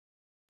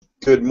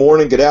Good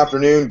morning, good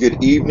afternoon,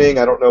 good evening.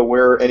 I don't know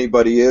where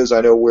anybody is.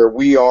 I know where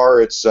we are.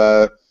 It's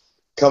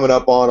coming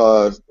up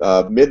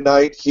on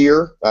midnight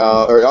here,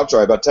 or I'm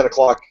sorry, about 10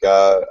 o'clock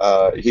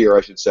here,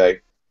 I should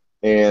say.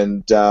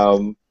 And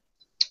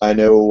I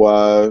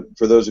know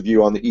for those of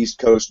you on the East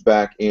Coast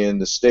back in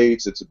the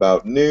States, it's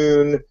about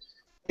noon.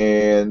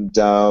 And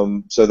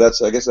so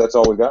I guess that's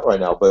all we got right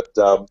now. But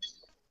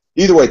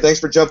either way, thanks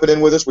for jumping in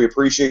with us. We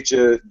appreciate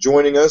you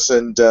joining us,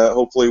 and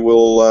hopefully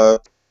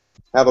we'll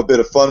have a bit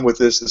of fun with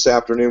this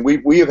afternoon.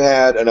 We have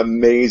had an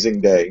amazing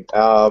day,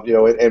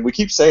 and we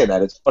keep saying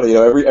that. It's funny,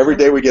 every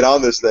day we get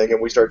on this thing and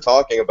we start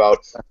talking about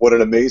what an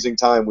amazing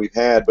time we've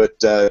had. But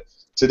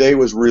today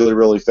was really,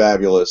 really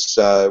fabulous.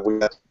 We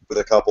met with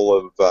a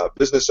couple of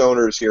business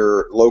owners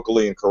here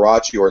locally in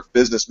Karachi, or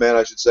businessmen,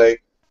 I should say,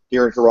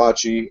 here in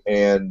Karachi,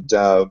 and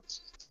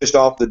finished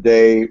off the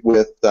day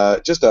with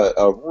just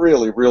a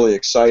really, really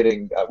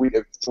exciting. We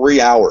had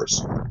 3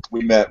 hours.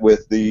 We met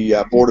with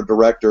the board of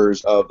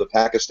directors of the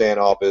Pakistan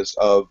office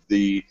of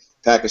the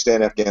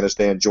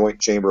Pakistan-Afghanistan Joint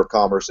Chamber of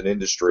Commerce and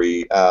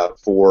Industry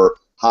for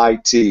high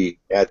tea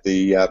at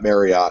the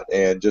Marriott,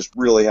 and just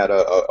really had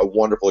a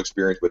wonderful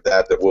experience with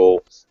that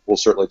we'll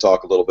certainly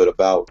talk a little bit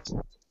about.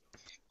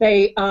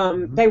 They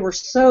were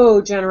so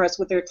generous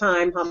with their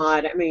time,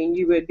 Hamad. I mean,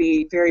 you would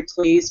be very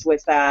pleased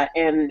with that,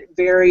 and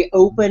very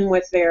open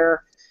with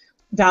their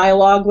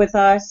dialogue with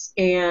us.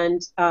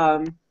 And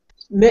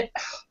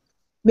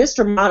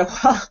Mr. Mata,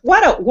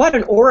 what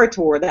an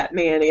orator that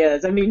man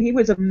is. I mean, he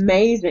was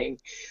amazing.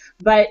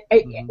 But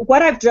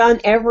what I've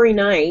done every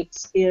night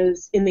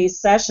is in these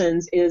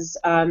sessions is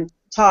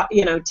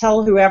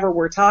tell whoever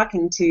we're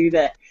talking to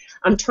that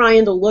I'm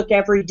trying to look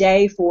every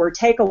day for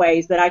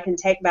takeaways that I can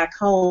take back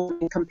home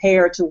and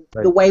compare to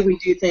the way we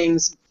do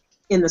things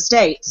in the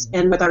States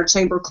and with our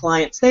chamber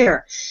clients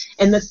there.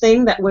 And the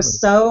thing that was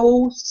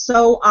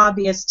so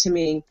obvious to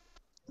me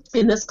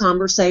in this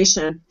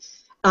conversation,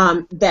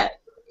 that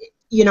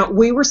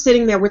we were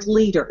sitting there with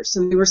leaders,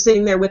 and we were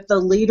sitting there with the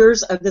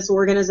leaders of this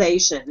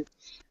organization,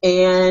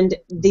 and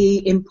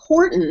the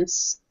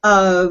importance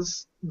of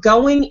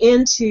going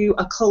into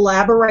a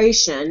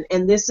collaboration,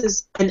 and this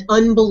is an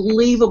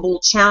unbelievable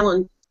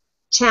challenge,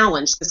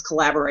 this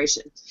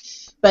collaboration,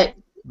 but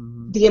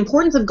the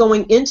importance of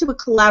going into a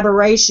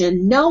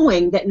collaboration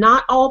knowing that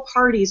not all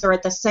parties are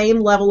at the same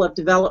level of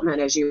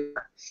development as you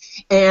are,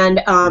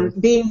 and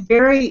being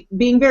very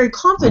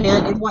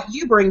confident in what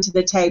you bring to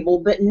the table,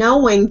 but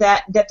knowing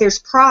that there's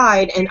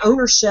pride and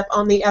ownership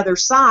on the other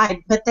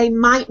side, but they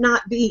might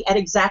not be at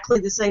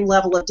exactly the same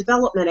level of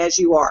development as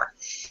you are.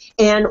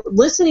 And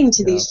listening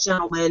to these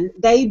gentlemen,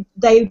 they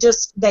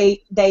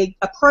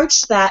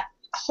approached that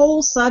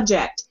whole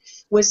subject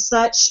with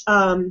such.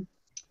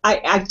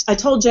 I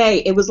told Jay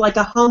it was like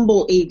a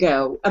humble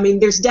ego. I mean,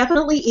 there's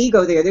definitely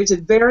ego there. There's a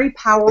very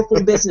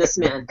powerful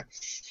businessman,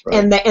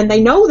 right. and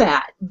they know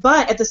that.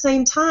 But at the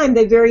same time,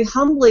 they very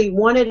humbly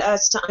wanted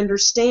us to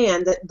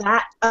understand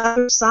that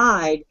other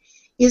side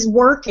is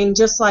working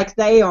just like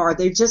they are.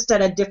 They're just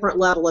at a different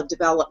level of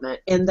development,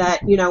 and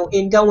that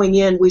in going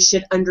in, we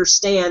should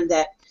understand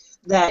that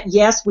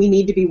yes, we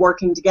need to be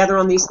working together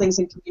on these things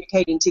and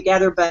communicating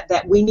together, but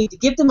that we need to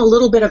give them a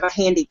little bit of a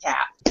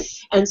handicap.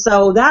 And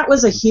so that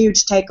was a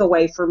huge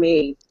takeaway for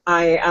me.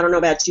 I don't know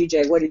about you,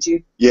 Jay. What did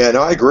you? Yeah,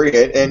 no, I agree.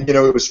 And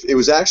it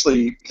was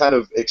actually kind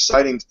of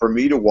exciting for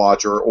me to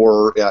watch,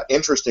 or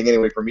interesting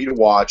anyway for me to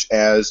watch,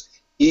 as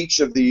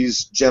each of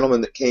these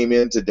gentlemen that came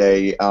in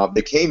today,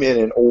 they came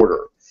in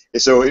order.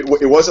 So it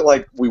wasn't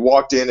like we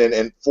walked in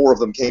and 4 of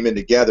them came in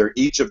together.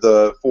 Each of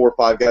the 4 or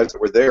 5 guys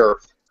that were there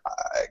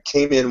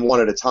came in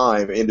one at a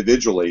time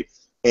individually,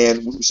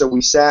 and so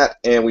we sat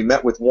and we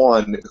met with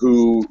one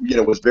who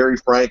was very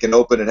frank and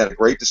open and had a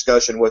great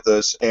discussion with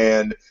us.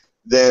 And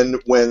then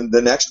when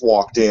the next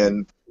walked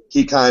in,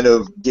 he kind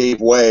of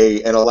gave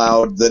way and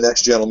allowed the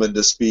next gentleman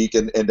to speak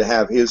and to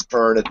have his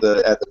turn at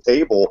the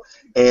table,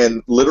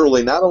 and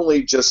literally not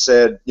only just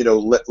said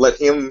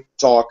let him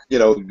talk,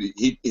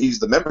 he's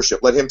the membership,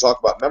 let him talk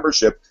about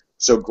membership.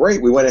 So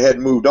great, we went ahead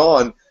and moved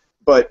on,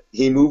 but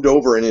he moved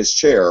over in his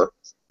chair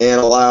and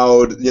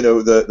allowed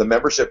the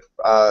membership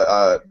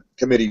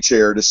committee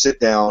chair to sit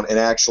down and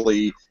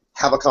actually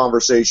have a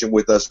conversation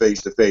with us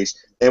face to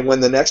face. And when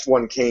the next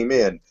one came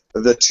in,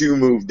 the 2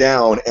 moved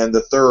down, and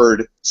the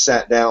 3rd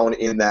sat down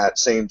in that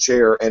same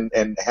chair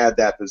and had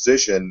that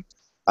position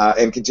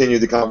and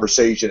continued the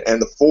conversation.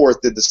 And the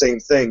 4th did the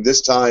same thing,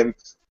 this time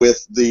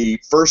with the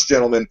first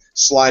gentleman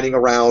sliding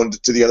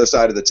around to the other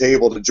side of the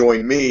table to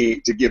join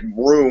me to give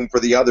room for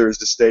the others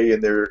to stay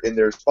in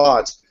their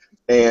spots.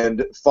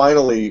 And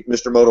finally,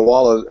 Mr.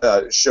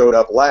 Motowala showed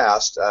up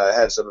last,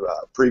 had some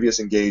previous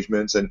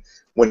engagements, and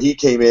when he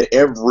came in,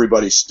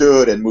 everybody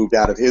stood and moved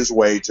out of his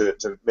way to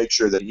make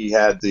sure that he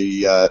had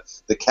the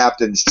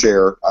captain's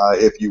chair,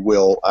 if you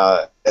will,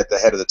 at the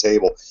head of the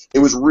table. It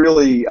was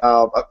really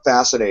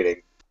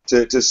fascinating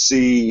to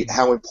see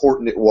how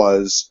important it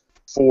was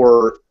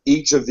for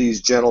each of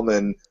these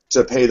gentlemen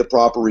to pay the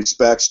proper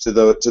respects to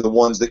the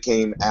ones that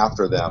came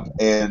after them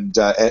and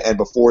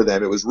before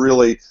them. It was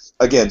really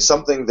again,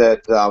 something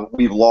that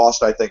we've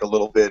lost, I think, a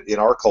little bit in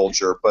our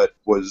culture, but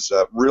was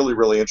really,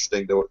 really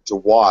interesting to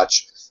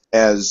watch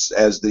as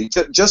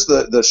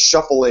the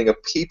shuffling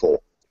of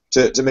people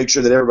to make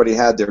sure that everybody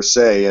had their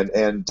say,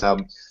 and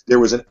there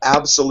was an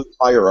absolute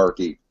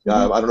hierarchy.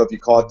 I don't know if you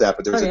caught that,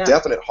 but there was a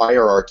definite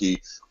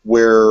hierarchy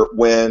where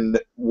when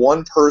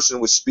one person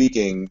was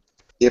speaking,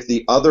 if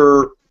the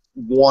other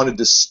wanted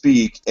to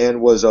speak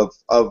and was of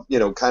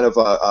kind of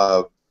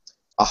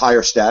a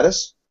higher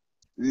status,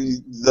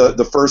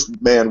 the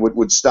first man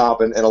would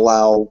stop and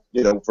allow,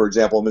 for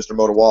example, Mr.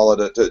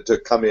 Motowala to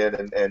come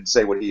in and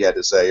say what he had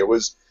to say. It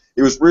was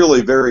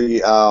really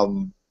very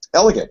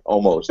elegant,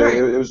 almost.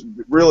 It was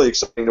really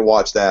exciting to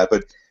watch that,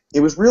 but it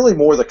was really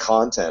more the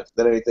content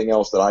than anything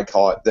else that I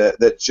caught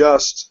that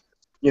just,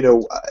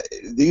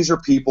 these are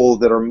people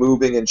that are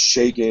moving and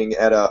shaking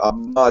at a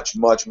much,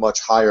 much,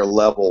 much higher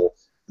level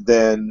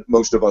than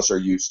most of us are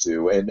used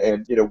to.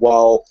 And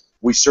while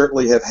we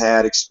certainly have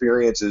had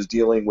experiences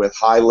dealing with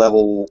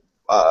high-level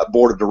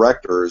board of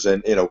directors,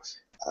 and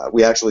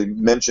we actually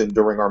mentioned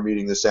during our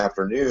meeting this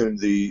afternoon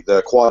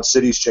the Quad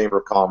Cities Chamber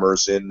of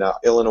Commerce in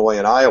Illinois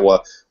and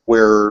Iowa,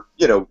 where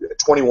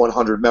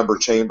 2,100 member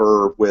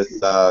chamber with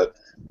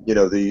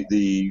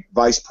the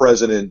vice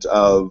president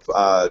of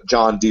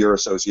John Deere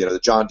Associated, the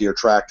John Deere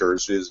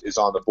Tractors, is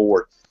on the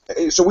board.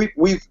 So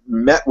we've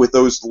met with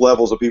those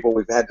levels of people.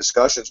 We've had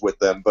discussions with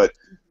them, but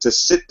to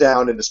sit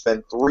down and to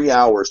spend 3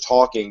 hours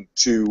talking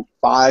to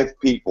 5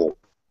 people,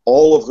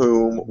 all of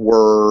whom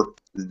were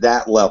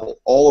that level,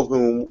 all of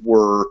whom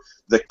were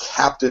the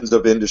captains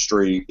of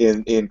industry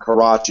in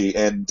Karachi.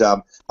 And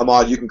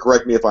Ahmad, you can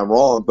correct me if I'm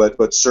wrong,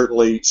 but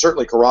certainly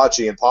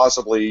Karachi and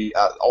possibly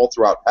all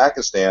throughout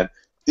Pakistan,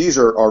 these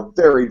are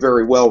very,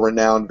 very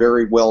well-renowned,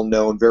 very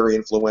well-known, very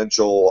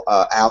influential,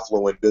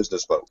 affluent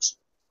business folks.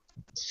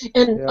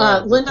 And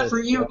Linda, for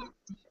you,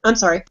 I'm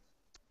sorry.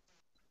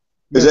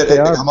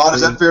 Ahmad,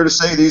 is that fair to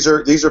say? These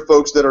are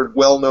folks that are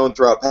well known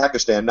throughout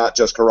Pakistan, not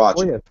just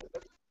Karachi.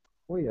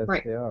 Oh yes,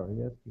 right. They are.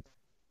 Yes.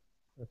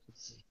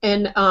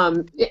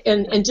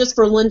 And just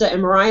for Linda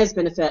and Mariah's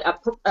benefit,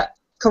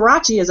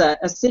 Karachi is a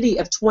city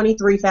of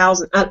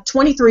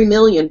 23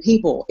 million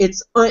people.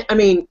 It's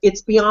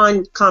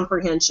beyond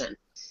comprehension.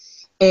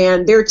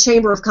 And their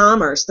Chamber of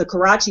Commerce, the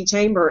Karachi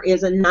Chamber,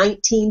 is a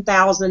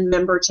 19,000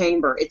 member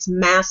chamber. It's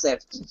massive.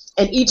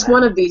 And each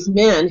one of these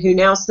men who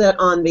now sit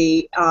on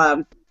the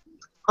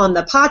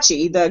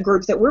PACHI, the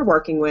group that we're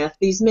working with,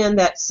 these men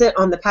that sit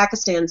on the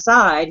Pakistan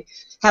side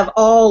have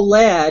all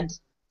led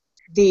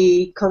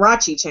the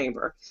Karachi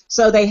Chamber.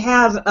 So they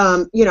have,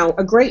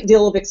 a great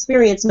deal of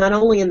experience not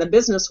only in the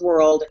business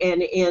world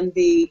and in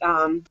the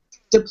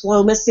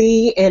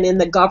diplomacy and in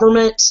the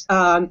government.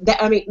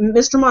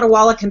 Mr.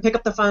 Motowala can pick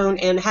up the phone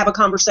and have a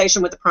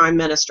conversation with the Prime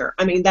Minister.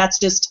 That's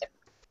just,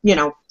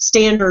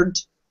 standard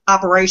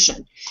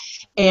operation.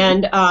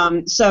 And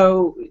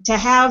so to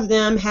have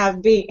them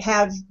have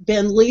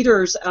been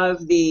leaders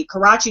of the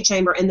Karachi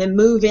Chamber and then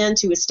move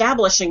into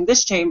establishing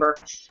this chamber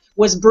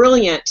was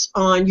brilliant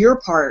on your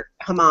part,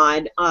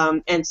 Hamad,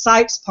 and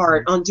SIPE's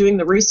part on doing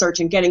the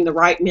research and getting the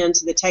right men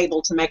to the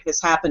table to make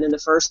this happen in the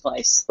first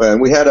place. And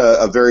we had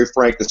a very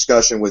frank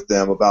discussion with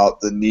them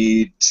about the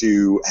need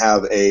to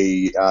have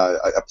a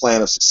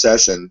plan of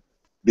succession,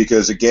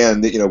 because,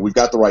 again, we've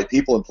got the right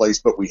people in place,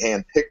 but we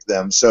handpicked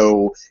them.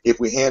 So if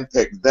we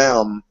handpicked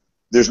them,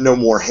 there's no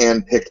more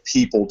hand-picked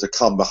people to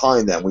come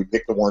behind them. We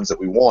picked the ones that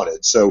we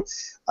wanted. So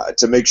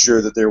to make sure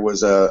that there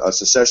was a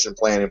succession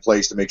plan in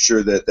place, to make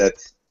sure that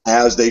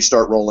as they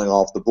start rolling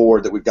off the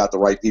board, that we've got the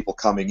right people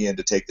coming in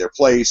to take their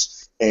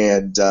place.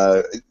 And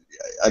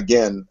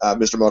again,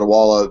 Mr.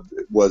 Motowala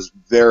was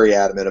very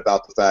adamant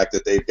about the fact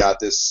that they've got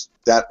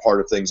that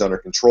part of things under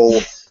control,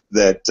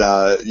 that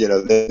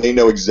they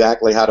know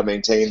exactly how to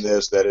maintain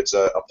this, that it's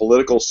a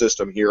political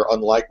system here,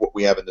 unlike what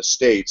we have in the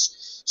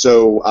States.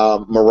 So,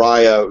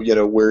 Mariah,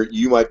 where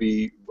you might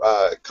be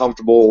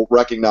comfortable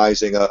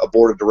recognizing a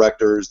board of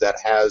directors that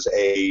has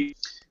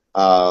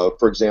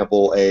for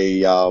example,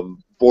 a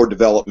board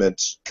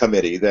development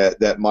committee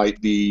that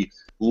might be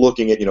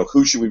looking at,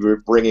 who should we be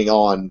bringing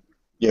on,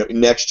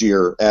 next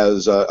year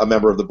as a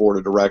member of the board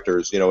of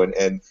directors,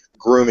 and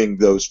grooming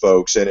those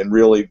folks and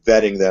really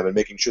vetting them and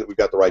making sure that we've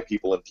got the right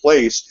people in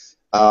place.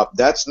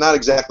 That's not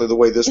exactly the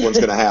way this one's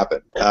going to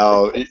happen.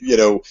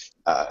 Mr.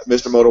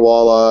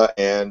 Motowala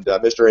and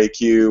Mr.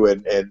 AQ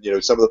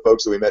and some of the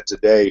folks that we met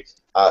today,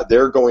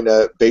 they're going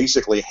to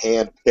basically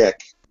hand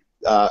pick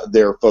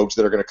their folks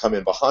that are going to come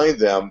in behind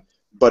them,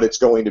 but it's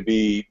going to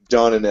be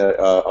done in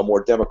a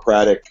more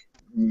democratic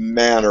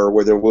manner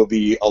where there will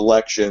be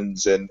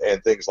elections and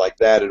things like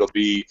that. It'll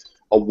be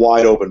a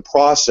wide open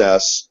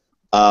process,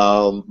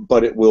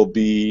 but it will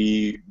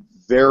be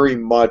very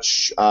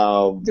much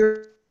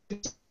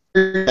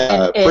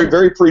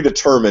very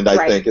predetermined,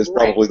 I think, is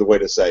probably the way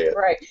to say it.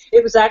 Right.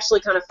 It was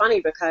actually kind of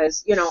funny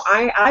because,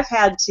 I've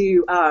had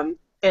to,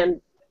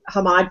 and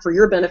Hamad, for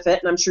your benefit,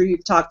 and I'm sure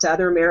you've talked to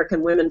other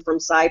American women from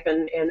SIPE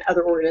and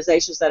other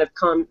organizations that have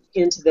come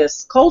into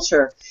this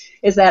culture,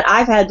 is that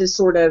I've had to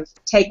sort of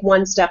take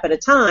one step at a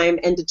time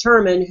and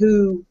determine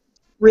who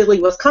really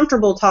was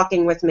comfortable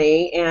talking with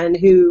me and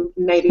who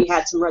maybe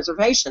had some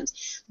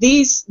reservations.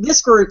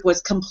 This group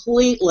was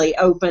completely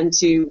open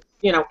to,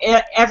 you know,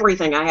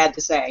 everything I had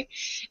to say.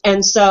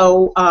 And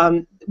so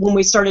when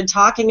we started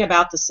talking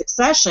about the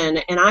succession,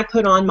 and I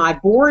put on my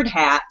board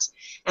hat,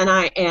 and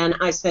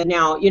I said,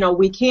 now, you know,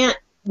 we can't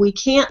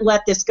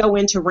let this go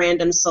into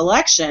random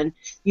selection.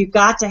 You've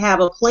got to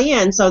have a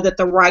plan so that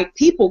the right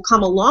people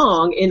come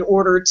along in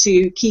order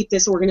to keep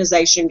this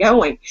organization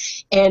going.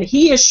 And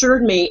he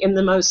assured me in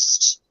the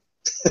most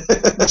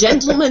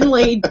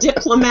gentlemanly,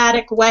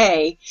 diplomatic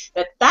way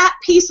that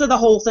piece of the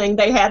whole thing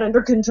they had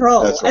under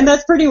control. That's right. And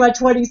that's pretty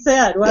much what he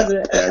said,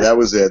 wasn't it? Yeah, that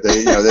was it.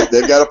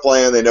 They've got a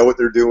plan. They know what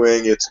they're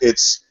doing.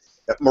 It's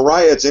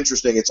Mariah, it's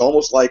interesting. It's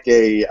almost like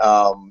a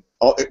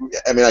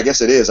I mean, I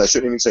guess it is. I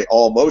shouldn't even say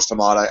almost,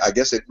 Hamad. I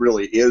guess it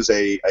really is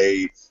a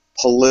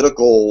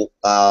political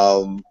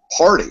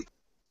party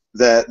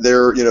that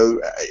they're, you know,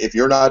 if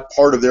you're not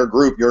part of their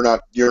group, you're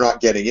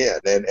not getting in.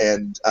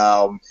 And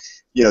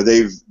you know,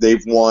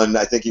 they've won,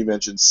 I think you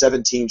mentioned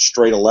 17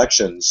 straight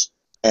elections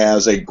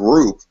as a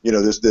group. You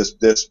know,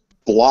 this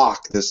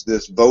block,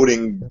 this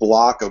voting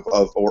block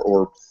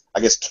or I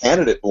guess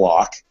candidate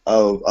block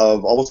of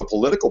almost a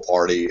political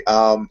party.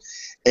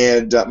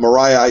 And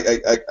Mariah,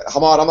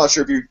 Hamad, I'm not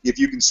sure if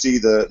you can see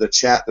the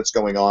chat that's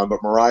going on,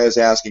 but Mariah is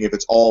asking if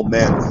it's all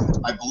men.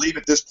 I believe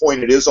at this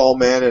point it is all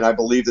men, and I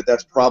believe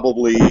that's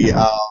probably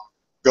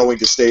going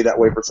to stay that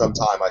way for some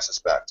time, I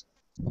suspect.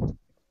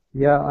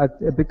 Yeah,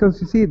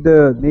 because you see,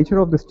 the nature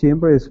of this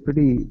chamber is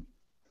pretty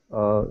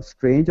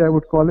strange, I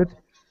would call it.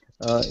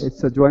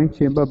 It's a joint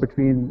chamber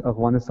between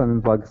Afghanistan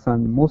and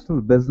Pakistan. Most of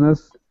the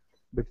business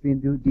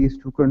between these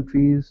two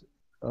countries,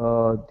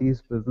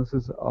 these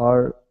businesses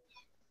are,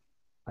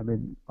 I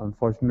mean,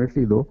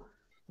 unfortunately though,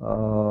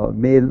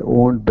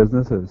 male-owned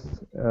businesses,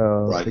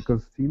 right.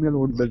 Because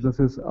female-owned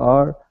businesses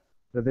are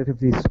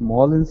relatively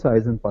small in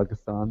size in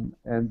Pakistan,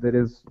 and there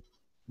is,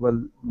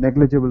 well,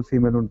 negligible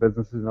female-owned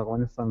businesses in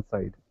Afghanistan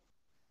side.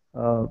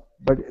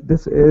 But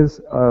this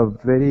is a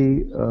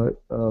very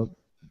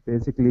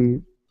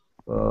basically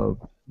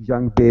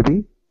young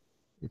baby.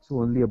 It's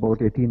only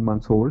about 18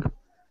 months old.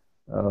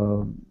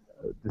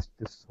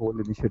 This whole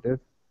initiative,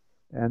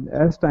 and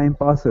as time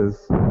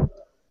passes,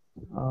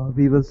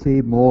 we will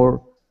see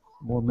more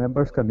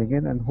members coming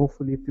in, and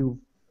hopefully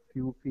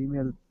few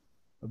female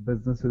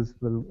businesses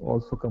will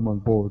also come on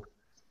board.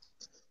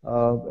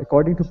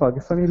 According to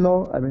Pakistani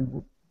law, I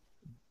mean,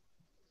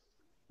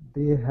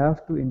 they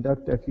have to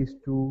induct at least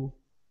 2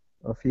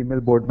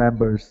 female board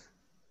members.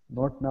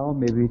 Not now,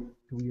 maybe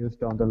 2 years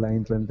down the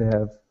line when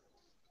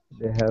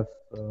they have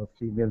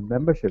female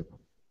membership.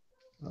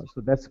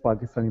 So that's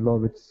Pakistani law,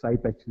 which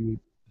SIPE actually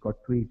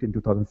got tweaked in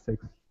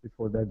 2006.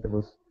 Before that,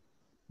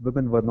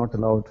 women were not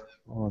allowed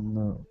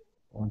on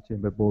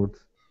chamber boards.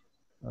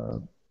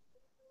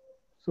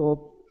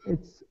 So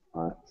it's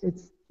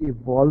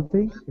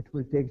evolving. It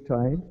will take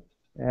time.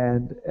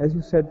 And as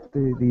you said,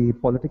 the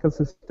political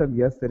system,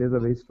 yes, there is a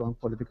very strong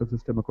political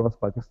system across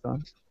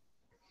Pakistan.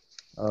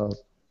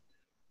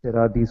 There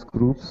are these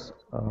groups,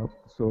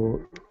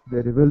 so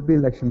there will be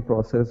election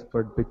process,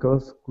 but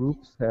because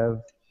groups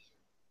have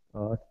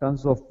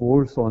tons of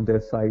votes on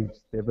their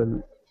sides,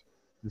 the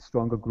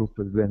stronger group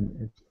will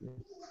win.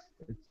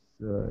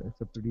 It's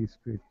a pretty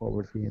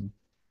straightforward game.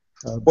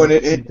 But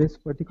in this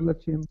particular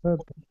chamber,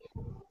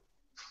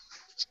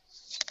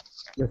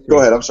 yes, go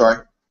ahead. I'm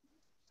sorry.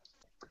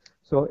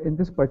 So in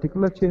this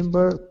particular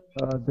chamber,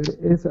 there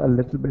is a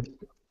little bit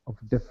of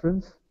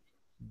difference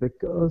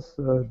because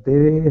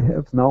they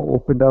have now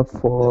opened up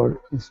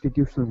for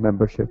institutional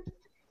membership,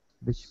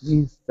 which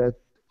means that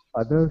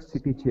other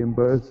city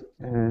chambers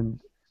and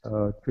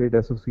trade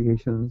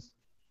associations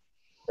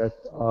that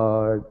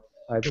are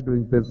either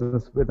doing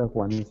business with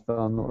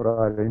Afghanistan or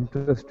are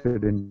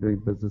interested in doing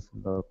business in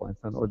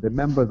Afghanistan, or their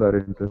members are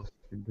interested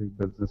in doing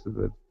business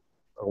with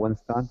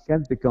Afghanistan,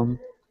 can become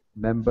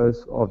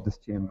members of this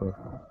chamber.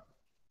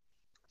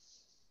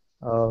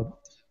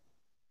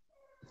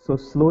 So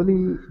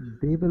slowly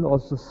they will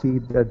also see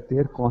that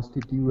their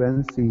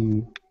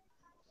constituency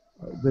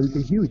will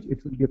be huge.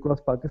 It will be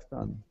across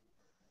Pakistan.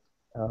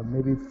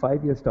 Maybe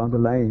 5 years down the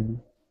line,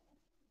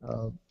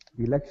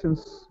 the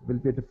elections will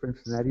be a different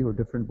scenario, a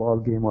different ball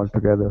game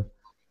altogether.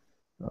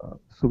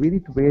 So we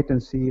need to wait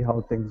and see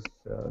how things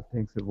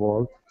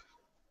evolve.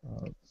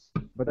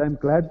 But I'm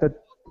glad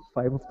that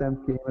 5 of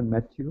them came and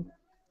met you.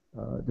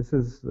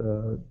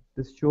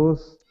 This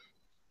shows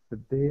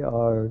that they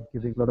are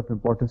giving a lot of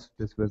importance to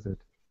this visit.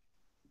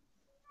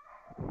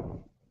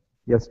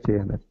 Yes, Jay.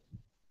 And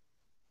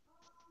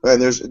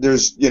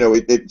there's you know,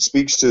 it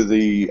speaks to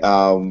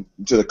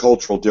the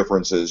cultural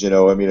differences. You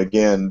know, I mean,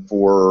 again,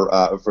 for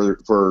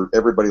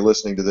everybody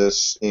listening to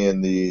this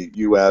in the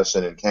U.S.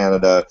 and in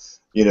Canada,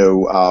 you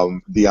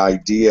know, the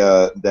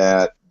idea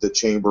that the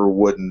chamber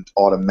wouldn't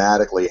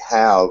automatically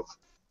have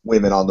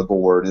women on the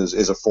board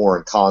is a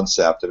foreign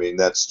concept. I mean,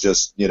 that's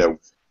just, you know,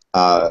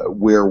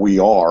 where we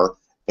are,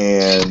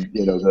 and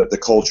you know, the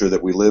culture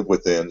that we live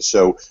within.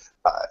 So,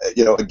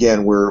 you know,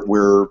 again,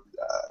 we're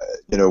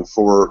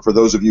for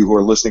those of you who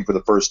are listening for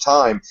the first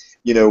time,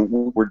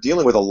 we're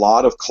dealing with a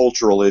lot of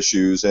cultural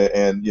issues,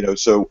 and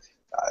so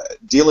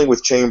dealing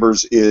with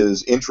chambers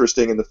is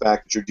interesting in the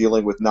fact that you're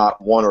dealing with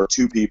not one or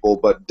two people,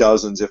 but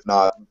dozens, if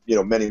not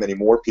many, many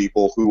more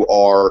people who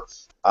are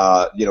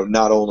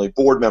not only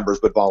board members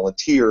but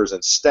volunteers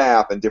and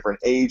staff and different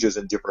ages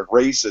and different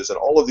races and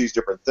all of these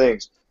different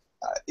things.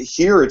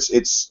 Here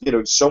it's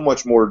so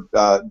much more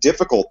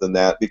difficult than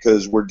that,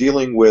 because we're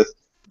dealing with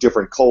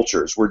different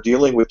cultures, we're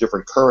dealing with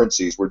different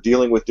currencies, we're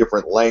dealing with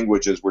different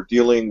languages, we're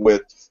dealing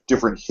with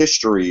different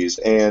histories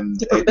and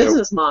different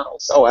business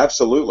models. Oh,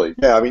 absolutely.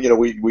 Yeah, I mean,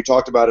 we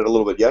talked about it a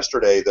little bit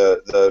yesterday.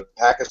 The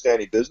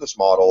Pakistani business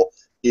model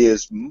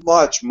is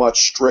much,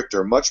 much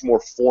stricter, much more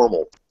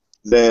formal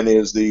than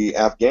is the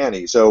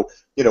Afghani. So,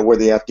 where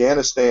the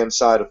Afghanistan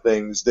side of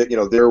things, that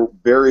they're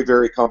very,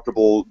 very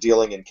comfortable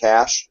dealing in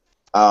cash.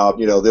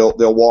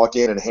 They'll walk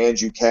in and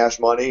hand you cash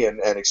money and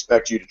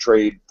expect you to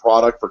trade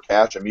product for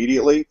cash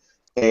immediately.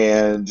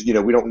 And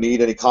we don't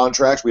need any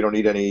contracts. We don't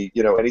need any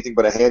anything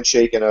but a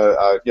handshake and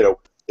a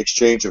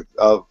exchange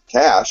of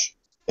cash,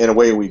 and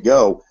away we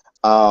go.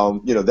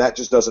 That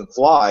just doesn't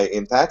fly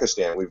in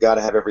Pakistan. We've got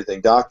to have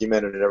everything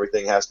documented, and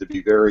everything has to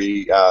be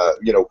very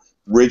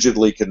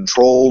rigidly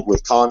controlled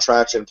with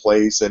contracts in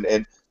place,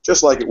 and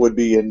just like it would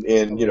be in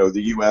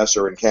the U.S.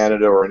 or in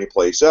Canada or any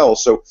place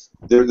else. So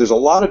there's a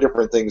lot of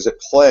different things at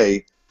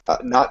play,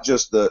 not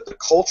just the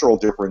cultural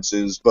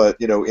differences, but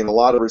in a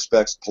lot of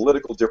respects,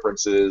 political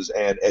differences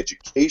and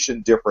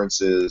education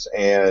differences,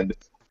 and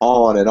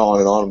on and on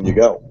and on you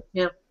go.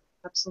 Yeah,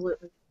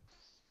 absolutely.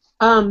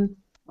 I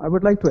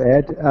would like to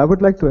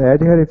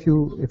add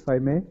here, if I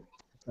may.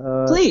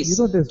 Please.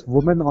 This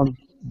women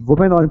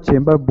on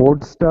chamber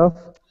board stuff,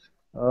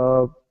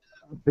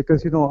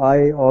 because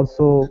I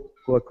also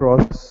go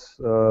across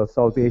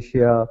South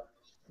Asia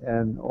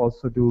and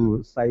also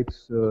do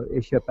SIPE's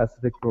Asia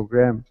Pacific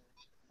program.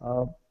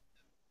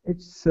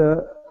 It's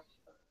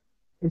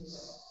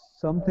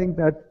something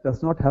that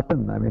does not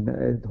happen. I mean,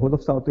 in the whole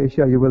of South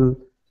Asia, you will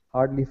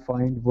hardly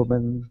find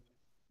women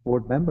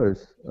board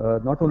members,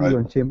 not only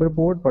on chamber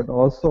board, but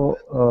also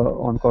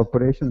on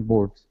corporation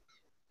boards.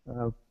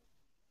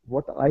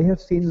 What I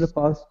have seen in the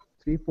past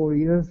 3-4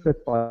 years,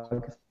 that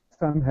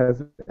Pakistan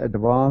has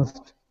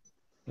advanced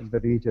in the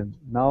region.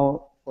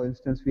 Now, for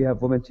instance, we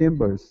have women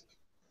chambers.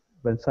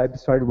 When SIPE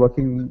started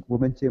working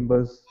women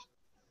chambers,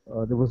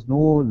 there was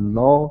no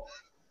law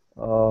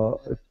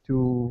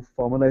to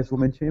formalize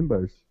women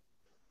chambers.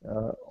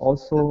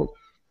 Also,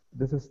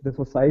 this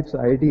was SIPE's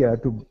idea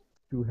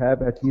to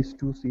have at least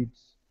 2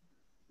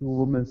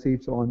 women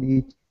seats on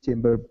each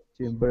chamber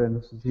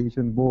and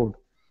association board,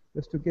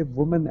 just to give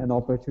women an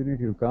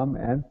opportunity to come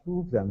and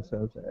prove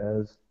themselves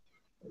as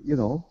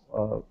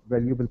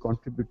valuable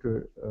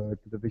contributor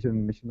to the vision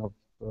and mission of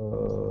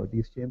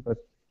these chambers.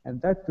 And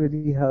that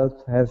really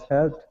has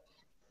helped.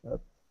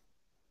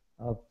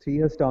 3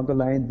 years down the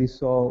line, we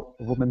saw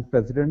women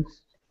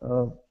presidents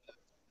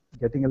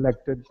getting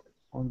elected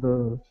on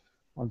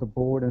the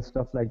board and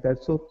stuff like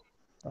that. So,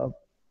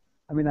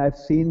 I mean, I've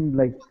seen,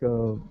 like,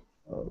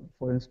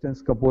 for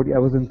instance, Cambodia. I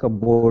was in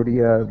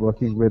Cambodia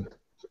working with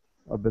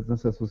a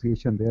business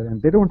association there, and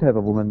they don't have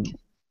a woman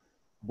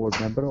board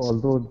member,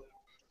 although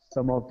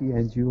some of the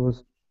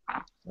NGOs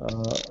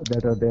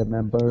that are their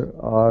member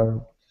are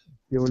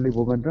purely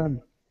women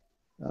run.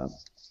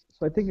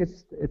 So I think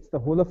it's the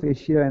whole of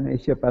Asia and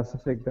Asia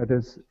Pacific that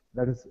is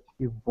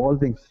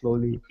evolving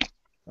slowly,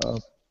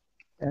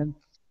 and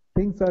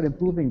things are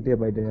improving day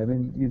by day. I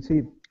mean, you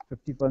see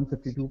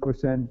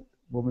 51-52%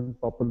 women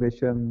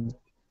population,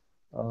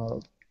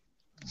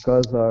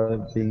 girls are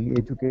being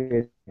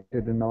educated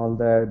and all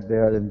that. They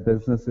are in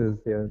businesses.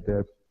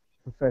 They're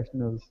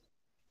professionals.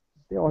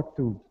 They ought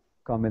to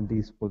come in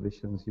these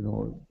positions.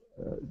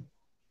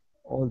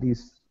 All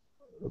these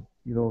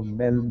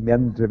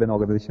men-driven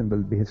organizations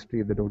will be history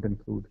if they don't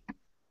include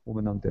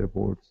women on their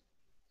boards.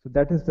 So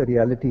that is the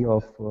reality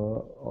of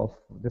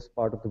this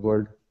part of the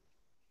world.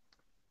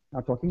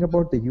 Now, talking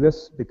about the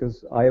U.S.,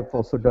 because I have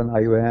also done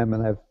IOM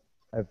and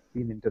I've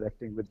been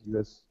interacting with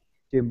U.S.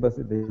 chambers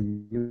in the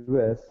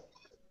U.S.,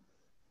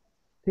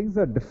 things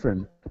are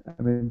different.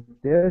 I mean,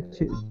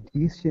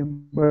 these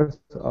chambers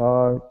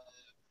are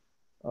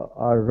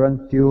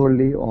run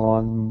purely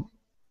on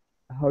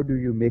how do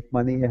you make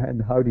money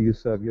and how do you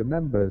serve your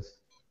members,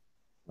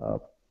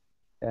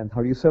 and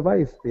how do you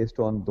survive based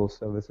on those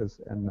services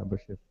and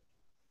membership.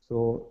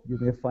 So you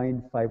may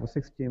find 5 or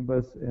 6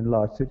 chambers in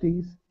large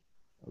cities,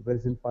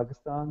 whereas in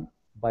Pakistan,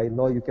 by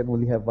law, you can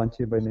only have 1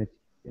 chamber in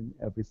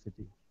every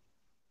city.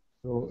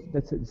 So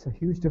it's a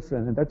huge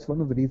difference, and that's one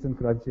of the reasons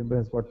Karachi Chamber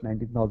has got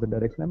 19,000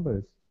 direct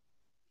members.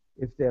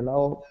 If they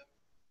allow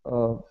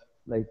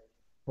like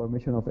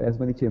formation of as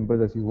many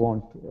chambers as you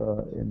want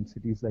in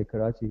cities like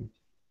Karachi,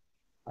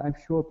 I'm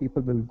sure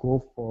people will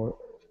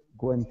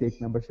go and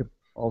take membership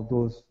of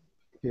those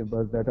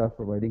chambers that are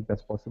providing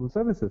best possible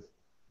services.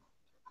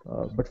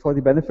 But for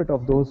the benefit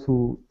of those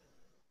who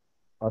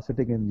are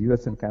sitting in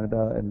US and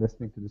Canada and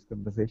listening to this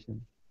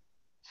conversation,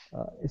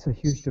 it's a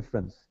huge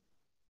difference.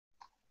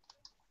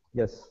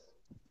 Yes.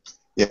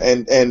 Yeah,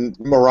 and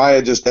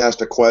Mariah just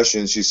asked a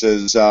question. She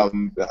says,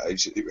 and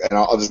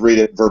I'll just read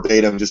it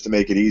verbatim just to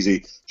make it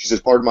easy. She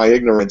says, "Pardon my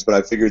ignorance, but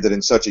I figured that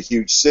in such a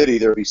huge city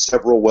there would be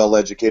several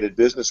well-educated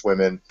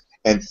businesswomen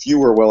and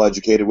fewer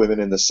well-educated women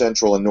in the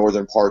central and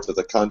northern parts of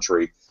the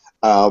country."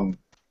 Um,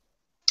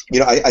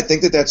 I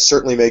think that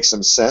certainly makes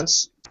some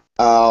sense.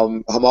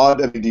 Hamad,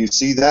 I mean, do you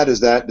see that?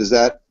 Does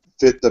that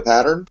fit the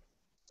pattern?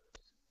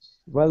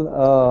 Well,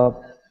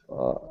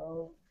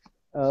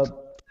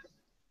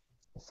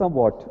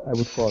 somewhat, I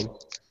would call.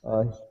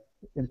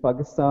 In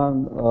Pakistan,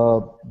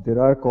 there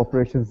are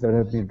corporations that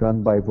have been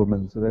run by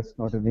women, so that's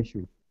not an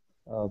issue.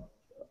 Uh,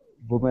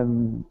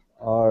 Women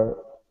are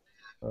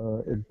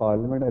in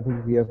parliament. I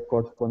think we have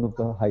got one of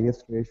the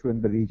highest ratio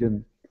in the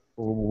region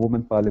for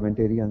women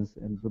parliamentarians,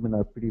 and women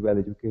are pretty well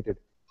educated.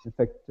 In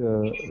fact,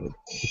 the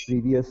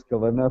previous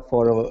governor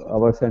for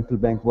our central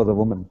bank was a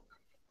woman.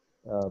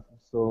 Uh,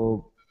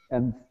 so,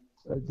 and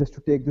just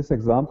to take this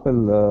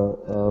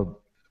example,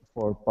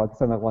 for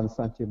Pakistan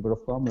Afghanistan Chamber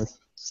of Commerce,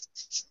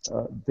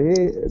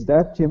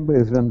 that chamber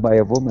is run by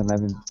a woman. I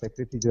mean,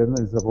 Secretary General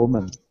is a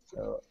woman.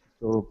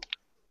 So,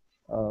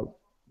 uh,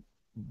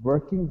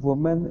 working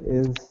woman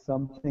is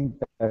something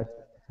that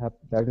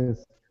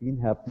has been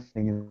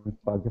happening in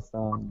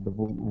Pakistan. The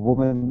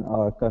women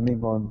are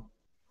coming on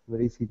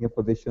very senior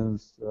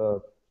positions. Uh,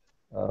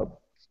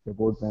 they're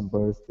board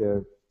members.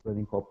 They're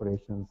running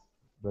corporations,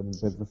 running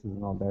businesses,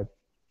 and all that.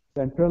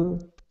 Central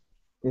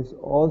is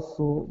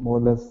also more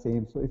or less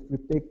same. So if we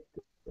take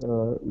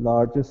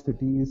larger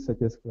cities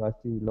such as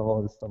Karachi,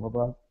 Lahore,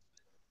 Islamabad,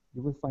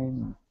 you will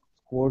find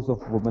scores of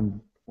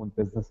women-owned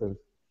businesses.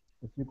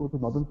 If you go to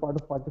northern part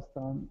of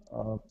Pakistan,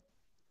 uh,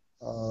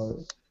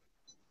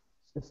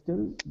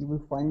 still you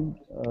will find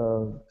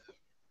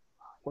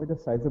quite a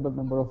sizable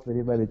number of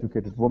very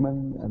well-educated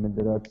women. I mean,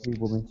 there are 3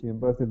 women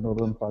chambers in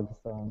northern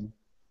Pakistan,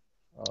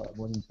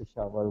 one in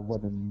Peshawar,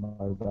 one in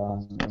Mardan,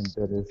 and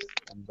there is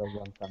another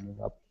one coming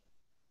up.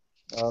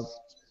 Uh,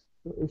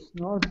 so it's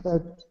not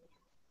that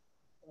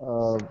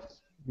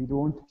we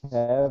don't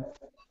have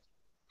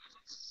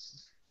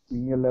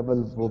senior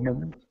level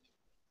women.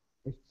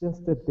 It's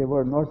just that they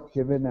were not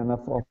given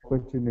enough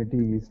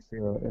opportunities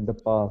in the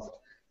past.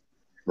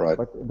 Right.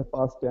 But in the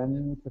past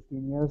 10,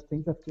 15 years,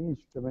 things have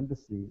changed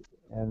tremendously.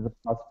 And in the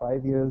past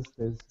 5 years,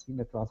 there's been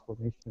a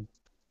transformation.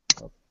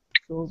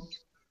 So,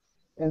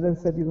 as I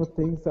said,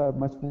 things are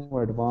much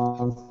more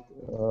advanced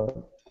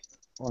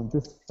on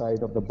this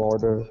side of the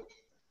border,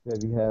 where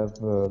we have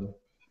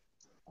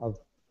a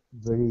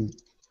very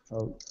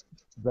uh,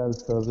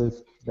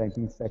 well-serviced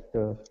banking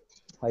sector,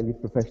 highly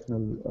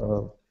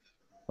professional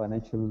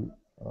financial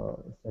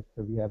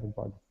sector we have in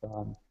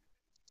Pakistan,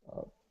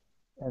 uh,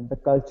 and the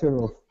culture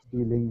of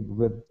dealing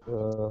with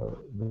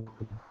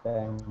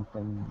bank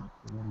and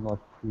not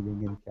dealing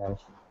in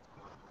cash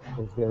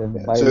is there, and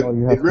by So law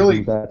you it have to do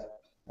really, that.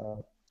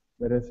 Uh,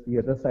 Whereas the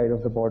other side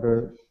of the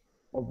border,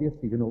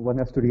 obviously, one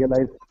has to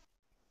realize.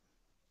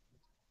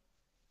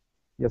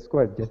 Yes, go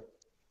ahead, Jeff.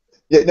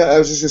 yeah, no, I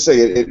was just going to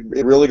say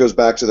it really goes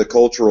back to the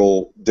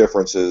cultural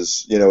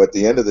differences. At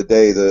the end of the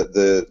day,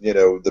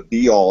 the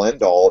be all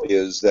end all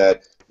is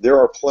that there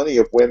are plenty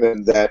of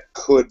women that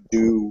could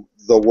do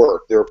the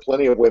work. There are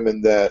plenty of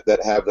women that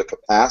have the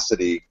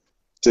capacity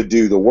to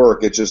do the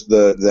work. It's just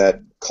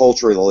that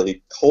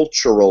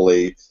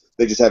culturally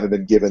they just haven't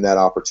been given that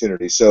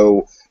opportunity.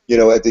 So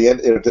at the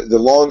end, the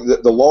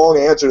long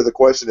answer to the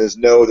question is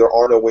no. There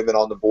are no women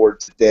on the board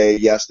today.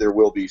 Yes, there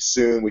will be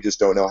soon. We just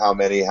don't know how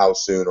many, how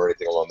soon, or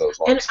anything along those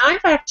lines. And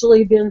I've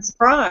actually been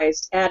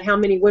surprised at how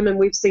many women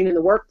we've seen in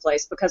the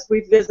workplace, because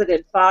we've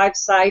visited 5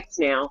 sites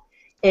now,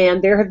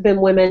 and there have been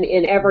women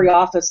in every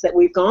office that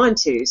we've gone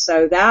to.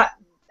 So that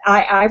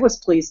I was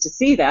pleased to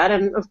see that,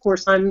 and of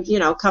course I'm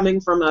coming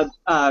from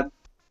a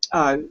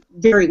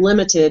very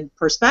limited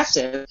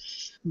perspective,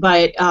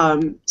 but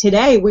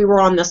today we were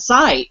on the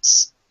site,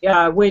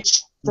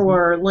 which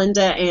for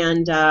Linda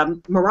and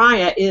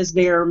Mariah is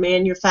their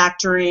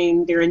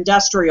manufacturing, their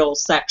industrial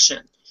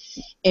section.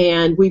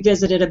 And we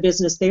visited a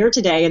business there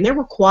today, and there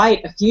were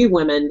quite a few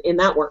women in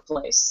that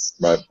workplace.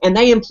 Right. And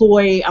they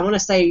employ, I want to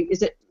say,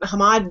 is it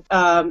Hamad,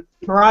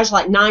 Miraj,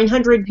 like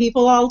 900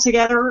 people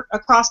altogether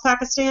across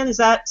Pakistan? Does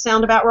that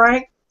sound about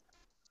right?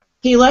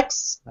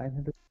 Helix?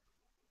 900.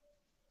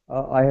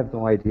 I have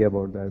no idea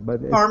about that,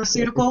 but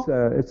Pharmaceutical?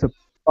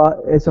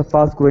 it's a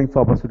fast-growing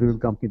pharmaceutical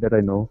company that I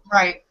know.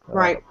 Right,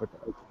 right. But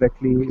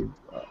exactly.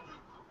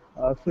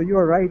 So you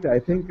are right. I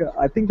think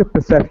the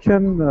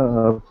perception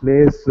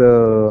plays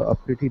a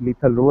pretty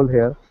lethal role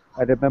here.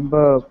 I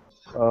remember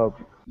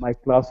my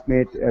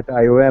classmate at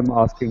IOM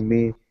asking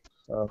me,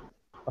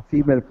 a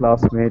female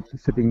classmate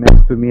sitting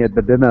next to me at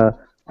the dinner,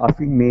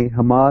 asking me,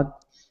 Hamad,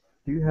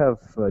 do you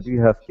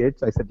have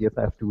kids? I said, yes,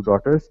 I have 2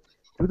 daughters.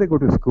 Do they go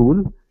to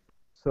school?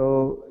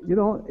 So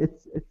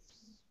it's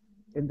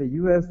in the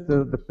U.S.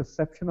 the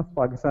perception of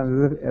Pakistan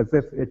is as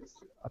if it's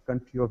a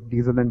country of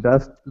diesel and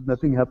dust.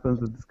 Nothing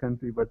happens in this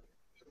country, but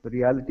the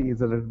reality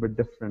is a little bit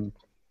different.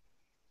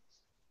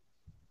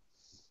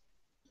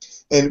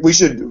 And we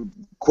should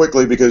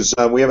quickly, because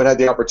we haven't had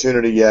the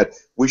opportunity yet,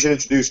 we should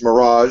introduce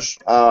Miraj.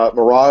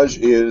 Miraj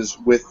is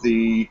with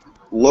the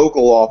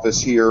local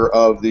office here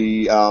of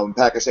the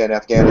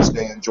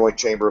Pakistan-Afghanistan Joint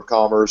Chamber of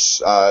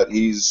Commerce.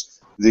 He's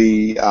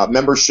the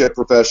membership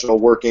professional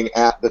working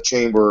at the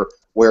chamber,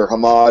 where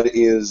Hamad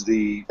is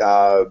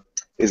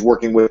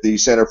working with the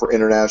Center for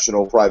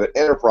International Private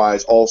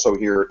Enterprise, also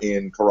here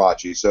in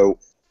Karachi. So,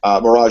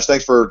 Miraj,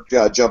 thanks for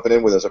jumping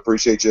in with us. I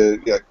appreciate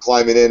you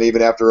climbing in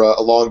even after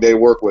a long day of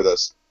work with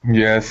us.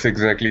 Yes,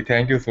 exactly.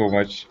 Thank you so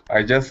much.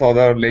 I just saw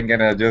the link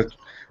and I just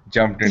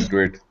jumped into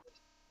it.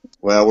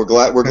 Well, we're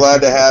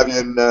glad to have you,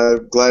 and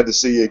glad to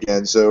see you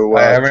again. So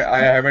I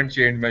haven't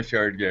changed my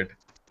shirt yet.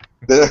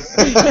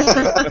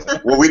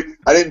 Well,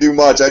 I didn't do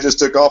much. I just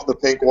took off the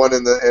pink one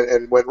and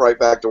went right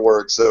back to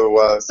work.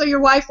 So So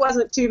your wife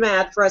wasn't too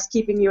mad for us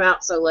keeping you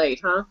out so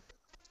late, huh?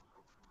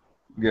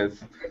 Yes.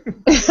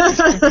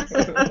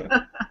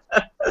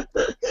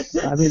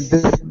 I mean,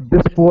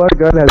 this poor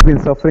girl has been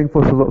suffering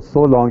for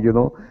so long,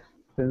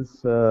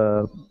 since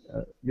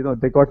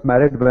they got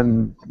married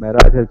when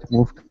Mehraj had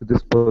moved to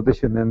this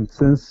position, and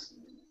since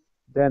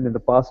then, in the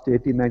past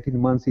 18, 19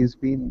 months, he's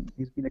been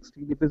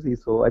extremely busy.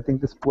 So I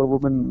think this poor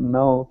woman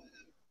now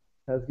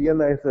has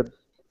realized that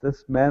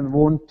this man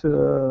won't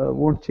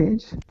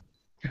change.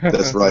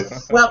 That's right.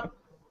 Well,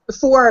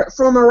 for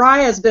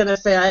Mariah's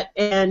benefit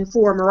and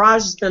for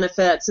Miraj's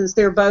benefit, since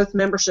they're both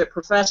membership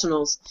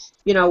professionals,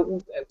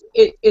 the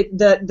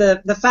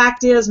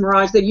fact is,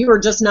 Miraj, that you are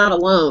just not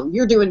alone.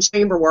 You're doing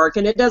chamber work,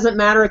 and it doesn't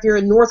matter if you're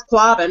in North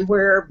Quabbin,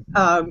 where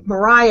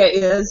Mariah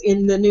is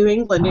in the New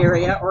England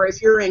area, or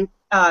if you're in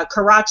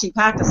Karachi,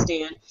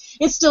 Pakistan.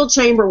 It's still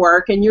chamber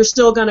work, and you're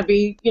still going to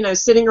be,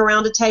 sitting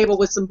around a table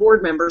with some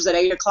board members at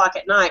 8 o'clock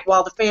at night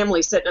while the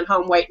family's sitting at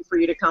home waiting for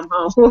you to come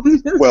home.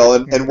 Well,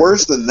 and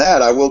worse than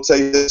that, I will tell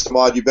you this,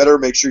 Ahmad, you better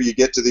make sure you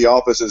get to the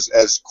office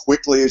as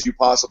quickly as you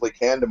possibly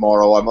can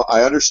tomorrow.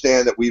 I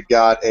understand that we've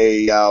got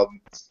a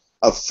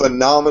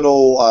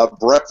phenomenal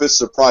breakfast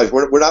surprise.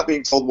 We're not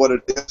being told what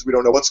it is. We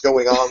don't know what's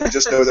going on. We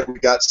just know that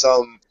we've got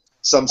some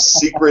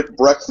secret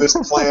breakfast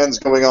plans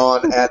going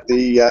on at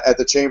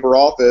the chamber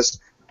office,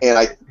 and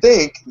I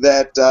think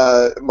that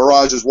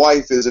Miraj's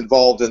wife is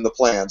involved in the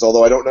plans,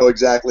 although I don't know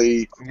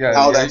exactly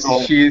how that's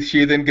all. She's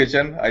in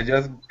kitchen. She's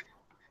in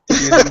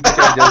kitchen.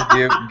 Just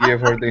gave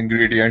her the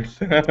ingredients.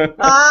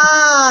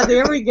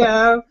 There we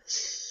go.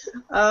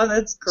 Oh,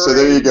 that's great. So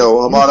there you go,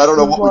 Ahmad. I don't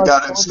know what we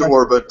got in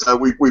store, but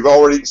we've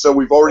already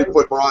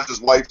put Miraj's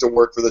wife to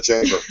work for the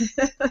chamber.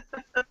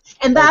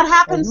 And that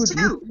happens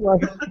too.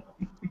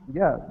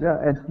 Yeah,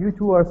 and you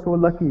two are so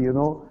lucky,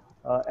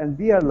 and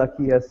we are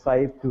lucky as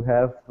SAIP to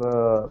have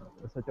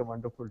such a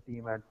wonderful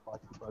team at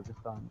Pachi,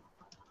 Pakistan,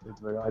 with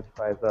Miraj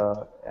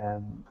Faiza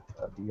and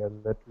the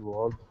other two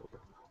also.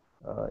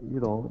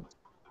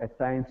 At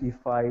times we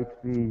fight,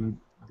 we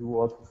do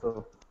all sorts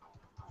of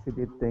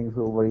silly things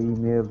over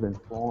emails and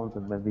phones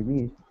and when we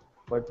meet,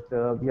 but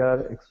we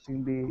are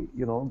extremely,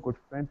 good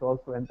friends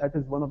also, and that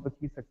is one of the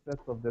key success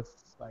of this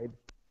side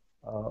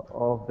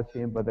of the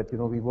chamber, that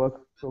we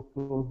work so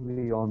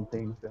closely on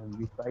things and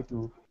we try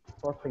to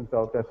sort things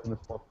out as soon as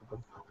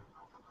possible.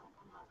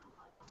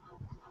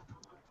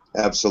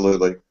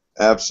 Absolutely.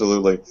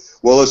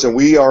 Well, listen,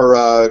 we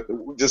are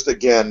just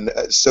again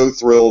so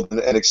thrilled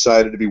and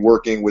excited to be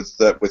working with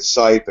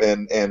SAIP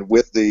and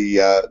with the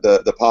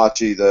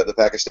Pachi, the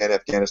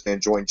Pakistan-Afghanistan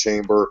Joint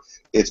Chamber.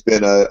 It's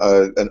been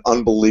an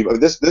unbelievable.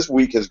 This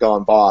week has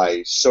gone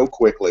by so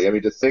quickly. I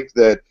mean, to think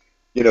that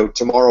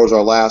tomorrow is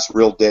our last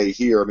real day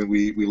here. I mean,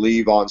 we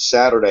leave on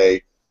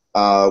Saturday.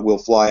 We'll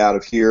fly out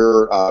of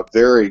here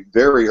very,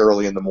 very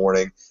early in the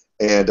morning,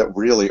 and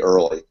really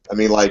early. I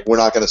mean, we're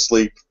not going to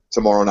sleep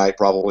tomorrow night,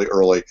 probably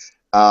early.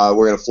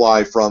 We're going to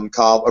fly from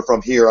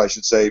here, I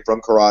should say,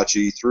 from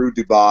Karachi through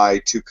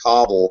Dubai to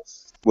Kabul,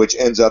 which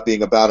ends up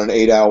being about an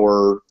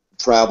 8-hour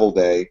travel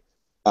day.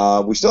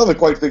 We still haven't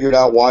quite figured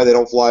out why they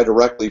don't fly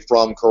directly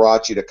from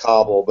Karachi to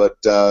Kabul,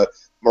 but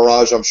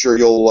Miraj, I'm sure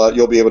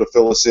you'll be able to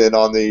fill us in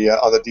on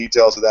the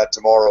details of that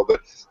tomorrow. But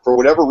for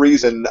whatever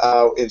reason,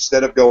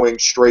 instead of going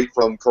straight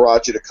from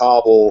Karachi to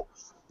Kabul,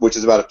 which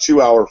is about a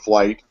 2-hour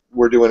flight,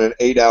 we're doing an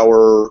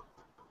 8-hour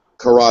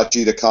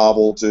Karachi to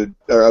Dubai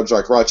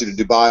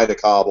to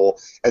Kabul,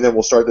 and then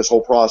we'll start this whole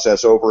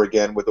process over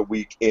again with a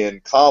week in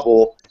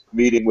Kabul,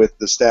 meeting with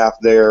the staff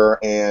there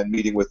and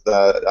meeting with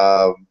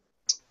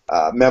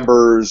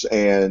members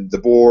and the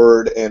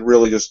board, and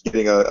really just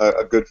getting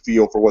a good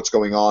feel for what's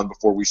going on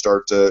before we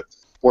start to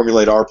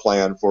formulate our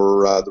plan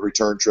for the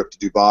return trip to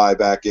Dubai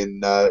back in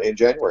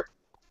January.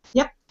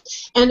 Yep,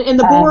 and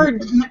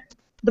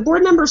the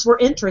board members were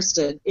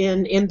interested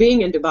in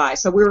being in Dubai,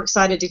 so we were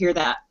excited to hear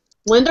that.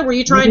 Linda, were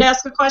you trying to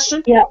ask a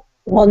question? Yeah.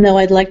 Well, no,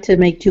 I'd like to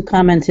make 2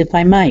 comments if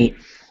I might.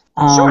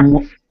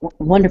 Sure.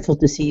 Wonderful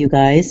to see you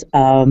guys,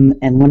 and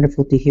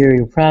wonderful to hear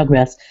your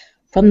progress.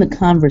 From the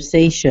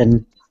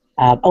conversation,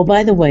 oh,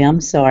 by the way, I'm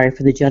sorry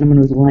for the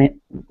gentleman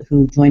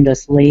who joined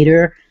us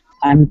later.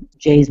 I'm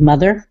Jay's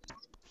mother.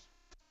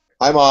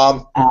 Hi,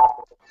 Mom. Hi,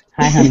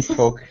 honey.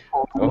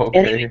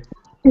 Okay.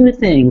 Two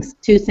things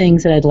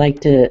that I'd like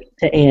to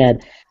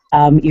add.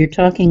 You're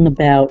talking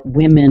about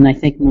women. I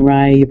think,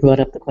 Mariah, you brought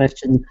up the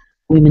question,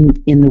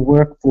 women in the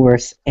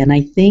workforce. And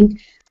I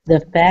think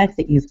the fact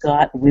that you've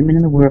got women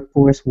in the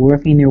workforce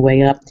working their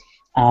way up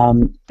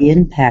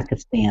in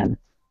Pakistan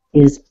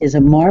is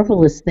a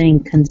marvelous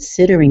thing,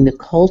 considering the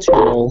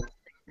cultural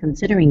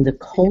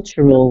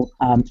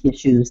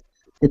issues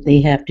that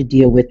they have to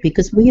deal with.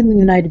 Because we in the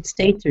United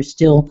States are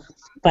still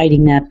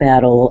fighting that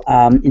battle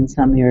in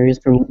some areas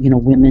for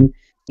women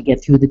to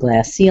get through the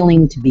glass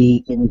ceiling, to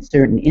be in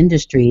certain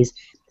industries,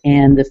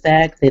 and the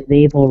fact that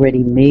they've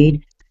already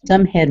made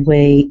some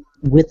headway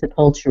with the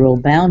cultural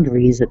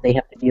boundaries that they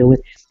have to deal with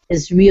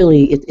is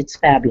really, it's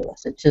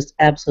fabulous. It's just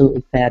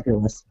absolutely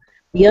fabulous.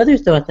 The other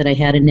thought that I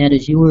had, Annette,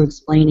 as you were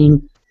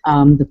explaining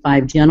the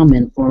 5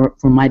 gentlemen for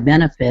my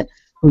benefit,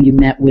 who you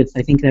met with,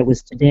 I think that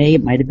was today,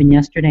 it might have been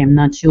yesterday, I'm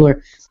not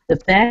sure. The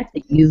fact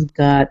that you've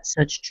got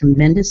such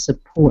tremendous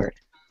support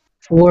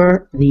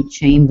for the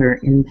chamber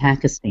in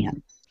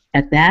Pakistan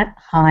at that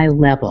high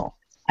level.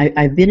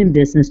 I've been in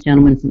business,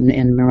 gentlemen,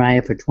 and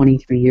Mariah, for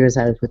 23 years.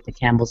 I was with the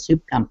Campbell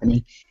Soup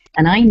Company,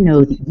 and I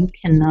know that you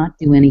cannot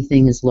do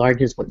anything as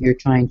large as what you're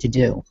trying to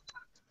do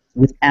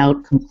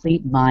without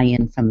complete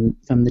buy-in from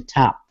the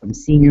top, from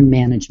senior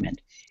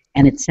management.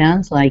 And it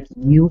sounds like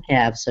you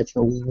have such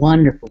a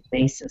wonderful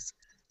basis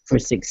for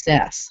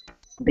success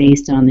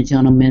based on the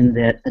gentlemen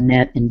that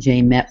Annette and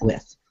Jay met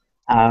with.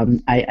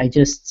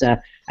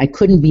 I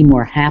couldn't be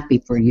more happy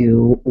for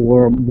you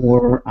or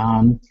more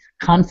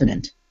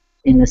confident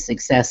in the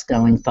success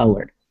going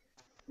forward.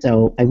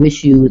 So I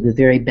wish you the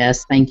very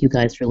best. Thank you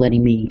guys for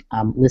letting me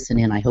listen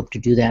in. I hope to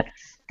do that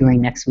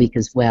during next week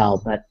as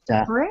well. But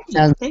Great.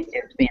 sounds like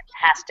there's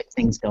fantastic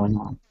things going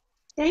on.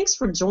 Thanks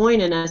for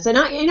joining us. And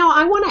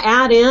I want to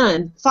add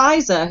in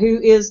Faiza, who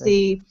is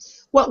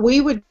what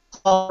we would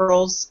call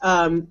girls,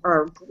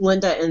 or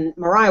Linda and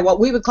Mariah, what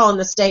we would call in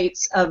the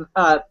States of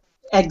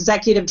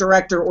executive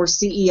director or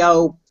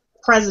CEO,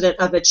 president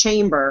of a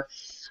chamber.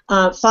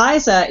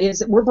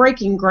 Faiza we're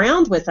breaking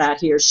ground with that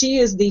here. She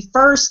is the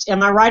first,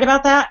 am I right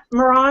about that,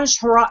 Miraj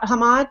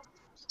Hamad?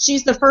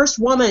 She's the first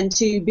woman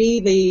to be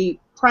the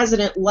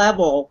president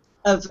level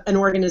of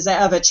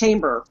of a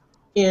chamber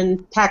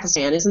in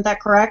Pakistan. Isn't that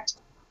correct?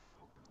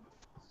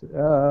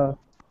 Well,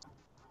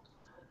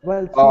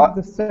 she's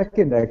the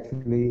second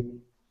actually.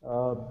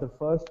 The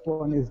first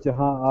one is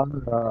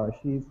Jahan Ar.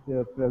 She's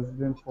the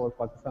president for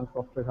Pakistan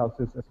Software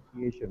Houses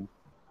Association,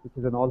 which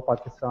is an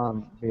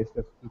all-Pakistan-based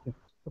association.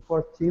 So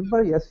for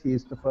chamber, yes, she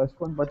is the first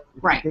one, but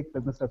if you take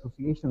business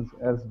associations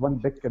as one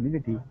big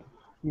community,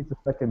 she's the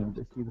second.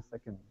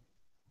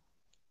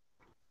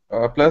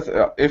 Plus,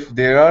 if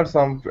there are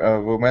some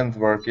women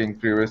working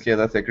previously as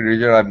a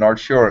secretary, I'm not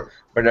sure,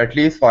 but at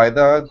least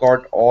Faiza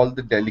got all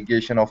the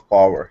delegation of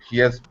power. He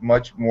has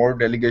much more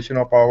delegation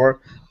of power,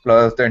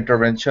 plus the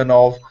intervention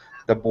of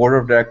the board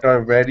of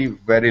directors very,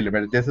 very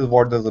limited. This is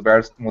what the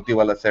Zubair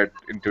Motiwala said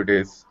in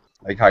today's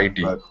high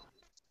tea. Right.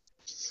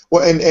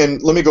 Well,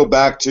 and let me go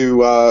back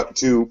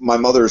to my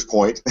mother's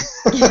point.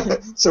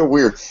 So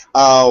weird.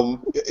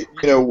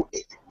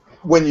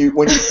 When you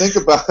think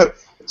about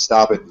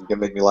stop it, you're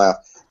gonna make me laugh.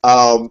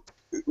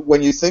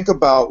 When you think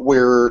about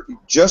where,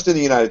 just in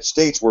the United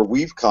States, where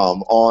we've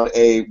come on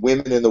a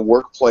women in the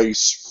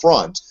workplace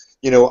front,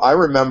 I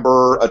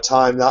remember a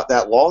time not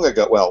that long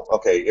ago, well,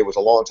 okay, it was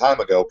a long time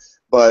ago,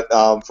 but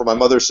for my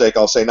mother's sake,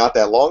 I'll say not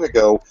that long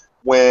ago,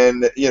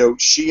 when,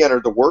 she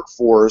entered the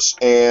workforce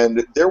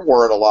and there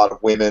weren't a lot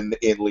of women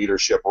in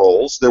leadership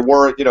roles. There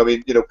weren't,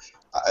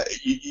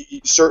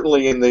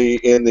 certainly in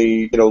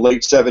the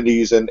late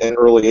 70s and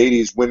early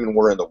 80s, women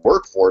were in the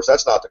workforce.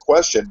 That's not the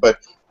question, but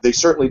they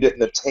certainly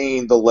didn't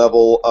attain the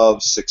level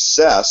of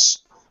success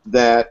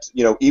that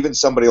even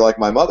somebody like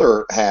my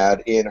mother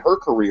had in her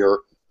career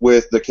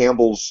with the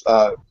Campbell's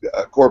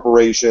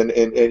Corporation,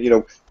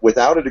 and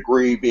without a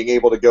degree being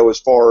able to go as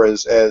far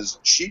as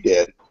she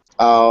did,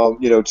 to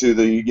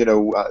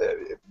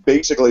the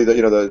basically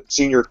the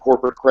senior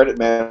corporate credit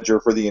manager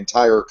for the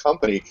entire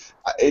company,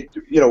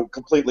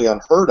 completely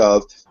unheard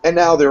of. And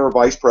now there are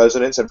vice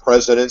presidents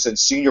and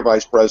senior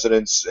vice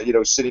presidents,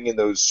 sitting in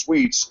those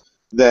suites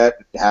that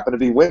happen to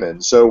be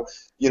women. So,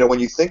 when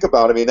you think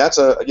about it, that's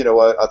a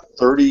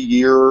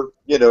 30-year,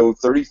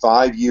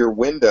 35-year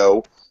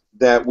window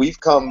that we've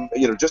come,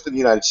 just in the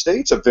United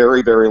States, a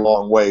very, very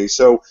long way.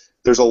 So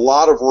there's a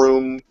lot of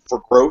room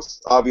for growth,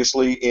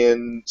 obviously,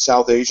 in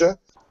South Asia,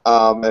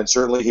 and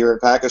certainly here in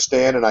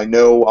Pakistan, and I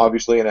know,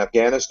 obviously, in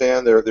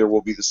Afghanistan, there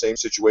will be the same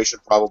situation,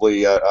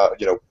 probably,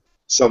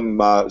 some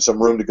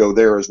room to go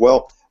there as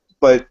well.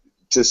 But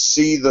to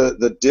see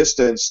the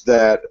distance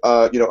that,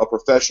 a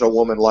professional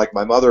woman like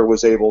my mother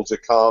was able to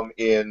come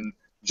in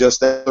just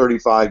that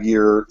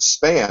 35-year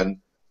span,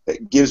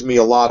 it gives me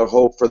a lot of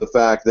hope for the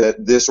fact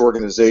that this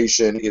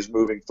organization is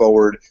moving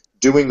forward,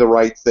 doing the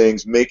right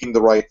things, making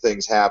the right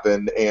things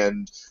happen,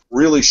 and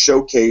really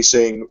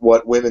showcasing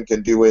what women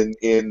can do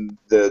in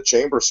the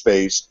chamber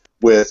space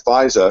with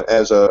Faiza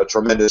as a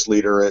tremendous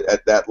leader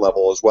at that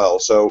level as well.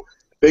 So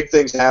big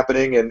things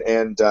happening,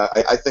 and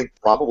I think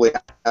probably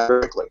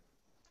quickly.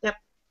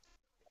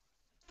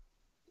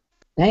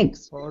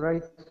 Thanks. All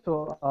right.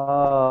 So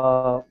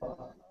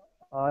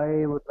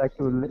I would like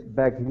to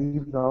beg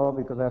leave now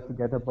because I have to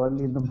get up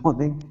early in the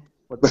morning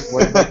for this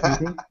World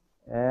Health meeting.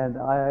 And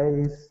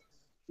I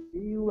see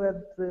you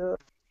at the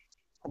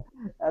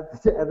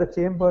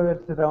chamber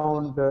at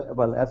around,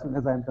 well, as soon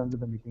as I'm done with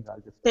the meeting, I'll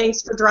just.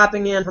 Thanks for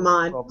dropping in,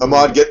 Hamad.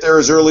 Hamad, get there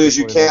as early as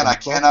you can.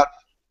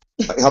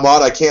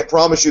 Hamad, I can't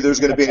promise you there's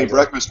going to be any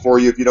breakfast for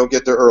you if you don't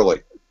get there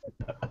early.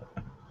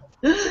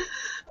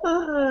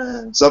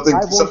 I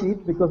won't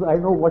eat because I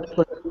know what's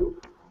going to do.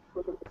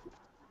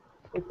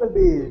 It will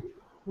be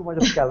too much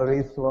of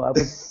calories, so I would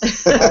eat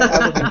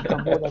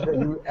some more and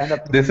then you end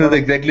up. This is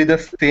exactly the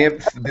same.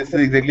 This is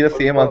exactly the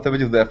same answer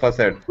which Zephyr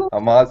said.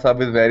 Hamad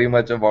Saab is very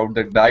much about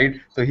the diet,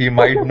 so he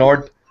might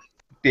not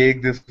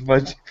take this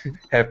much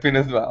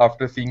happiness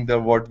after seeing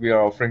what we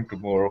are offering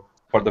tomorrow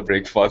for the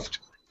breakfast.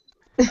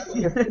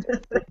 If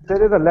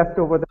there is a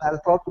leftover, then I'll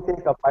probably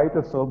take a bite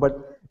or so,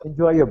 but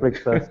enjoy your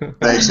breakfast.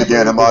 Thanks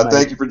again, Hamad.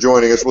 Thank you for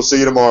joining us. We'll see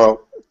you tomorrow.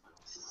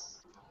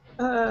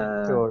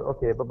 Sure.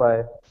 Okay.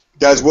 Bye-bye.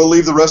 Guys, we'll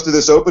leave the rest of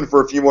this open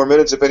for a few more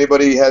minutes. If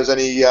anybody has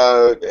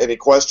any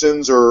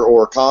questions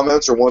or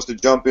comments or wants to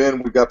jump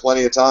in, we've got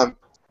plenty of time.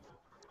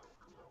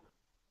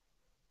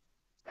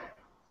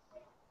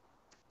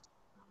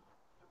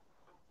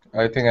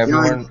 I think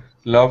everyone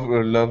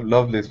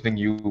love listening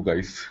you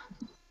guys.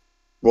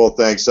 Well,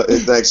 thanks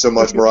so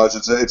much, Mirage.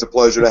 It's a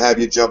pleasure to have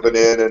you jumping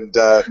in, and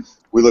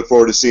we look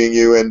forward to seeing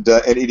you and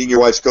eating your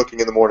wife's cooking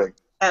in the morning.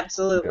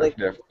 Absolutely.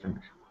 Yes,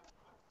 definitely.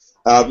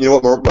 You know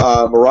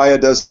what, Mariah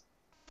does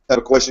have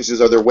a question. She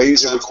says, are there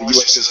ways in which the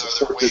U.S. can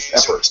support this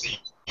effort?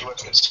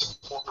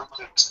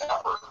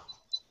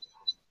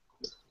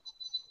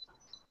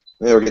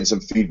 Yeah, we're getting some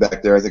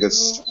feedback there. I think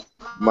it's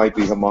might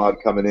be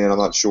Hamad coming in. I'm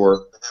not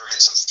sure.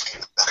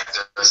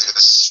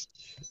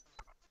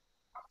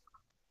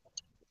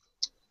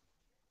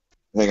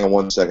 Hang on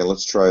one second.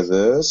 Let's try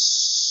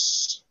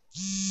this.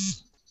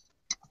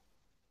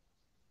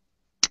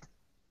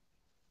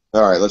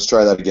 All right, let's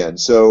try that again.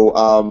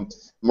 So,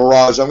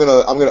 Mirage, I'm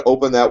gonna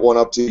open that one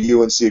up to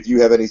you and see if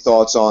you have any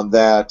thoughts on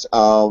that.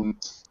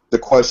 The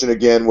question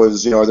again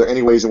was, are there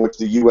any ways in which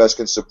the U.S.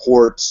 can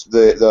support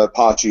the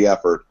Apache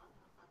effort?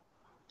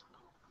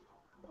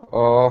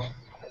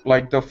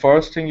 Like the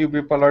first thing you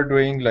people are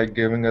doing, like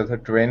giving us a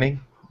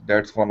training.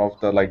 That's one of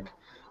the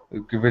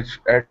which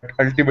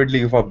ultimately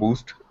give a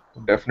boost.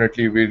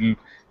 Definitely, we'll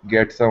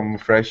get some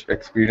fresh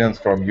experience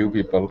from you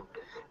people.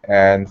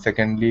 And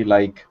secondly,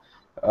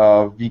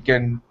 we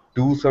can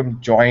do some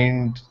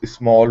joint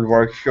small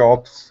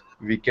workshops.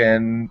 We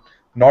can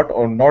not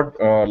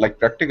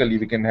practically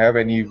we can have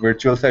any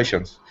virtual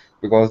sessions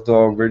because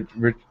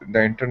the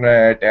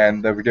internet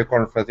and the video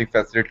conferencing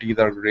facilities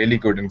are really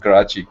good in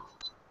Karachi.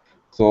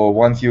 So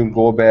once you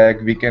go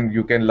back, you can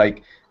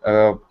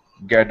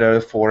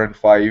gather 4 and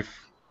 5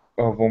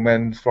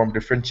 women from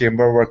different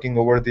chamber working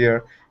over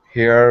there.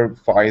 Here,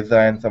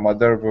 Faiza and some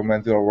other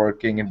women who are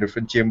working in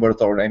different chambers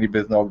or any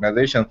business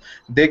organization,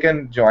 they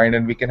can join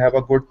and we can have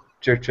a good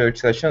church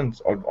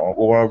sessions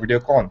over a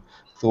video con,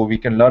 so we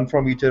can learn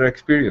from each other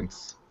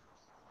experience.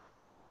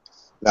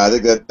 I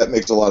think that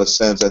makes a lot of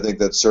sense. I think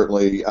that's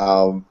certainly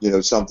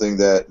something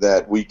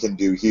that we can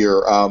do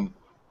here.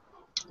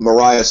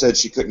 Mariah said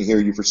she couldn't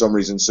hear you for some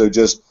reason, so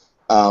just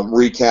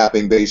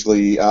recapping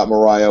basically,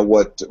 Mariah,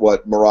 what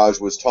Mirage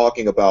was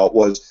talking about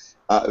was,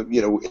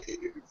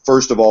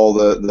 first of all,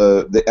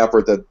 the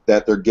effort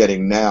that they're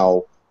getting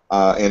now,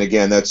 and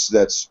again, that's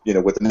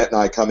with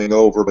Net&I coming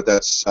over, but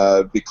that's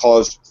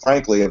because,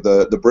 frankly, of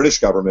the British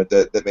government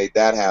that made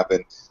that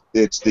happen.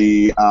 It's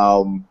the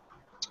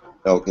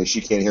okay,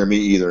 she can't hear me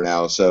either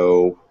now,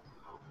 so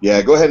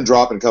yeah, go ahead and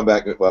drop and come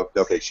back. Well,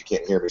 okay, she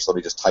can't hear me, so let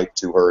me just type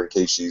to her in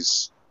case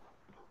she's.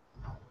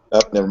 Oh,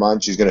 never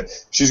mind.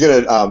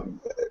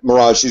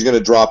 Mirage, she's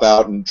gonna drop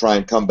out and try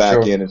and come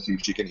back in and see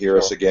if she can hear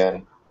us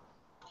again.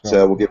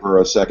 So we'll give her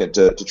a second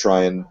to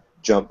try and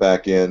jump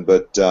back in,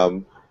 but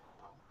the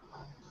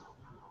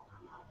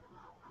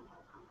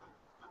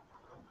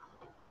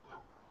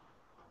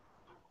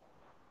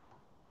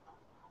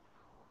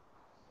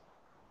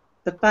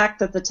fact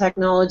that the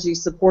technology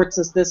supports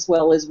us this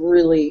well is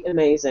really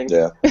amazing.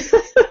 Yeah.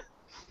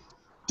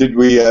 Did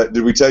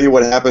we tell you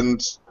what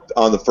happened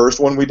on the first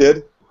one we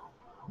did?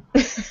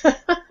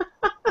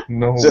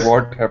 No,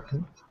 what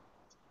happened?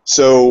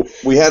 So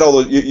we had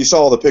you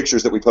saw all the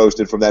pictures that we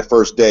posted from that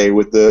first day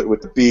with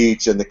the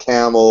beach and the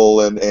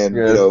camel and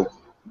yes.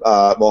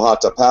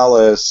 Mohata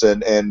Palace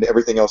and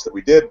everything else that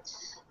we did.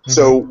 Mm-hmm.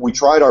 So we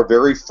tried our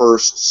very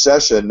first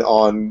session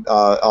on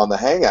the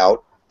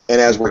Hangout, and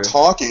as we're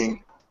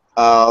talking,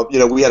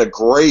 we had a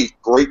great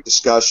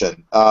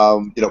discussion.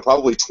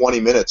 Probably 20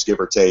 minutes, give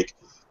or take,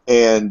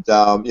 and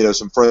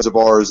some friends of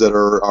ours that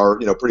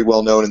are pretty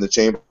well known in the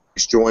chamber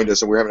joined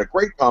us, and we were having a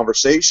great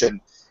conversation.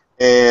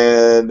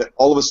 And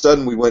all of a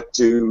sudden, we went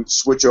to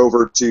switch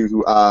over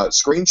to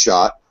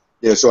screenshot,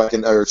 so I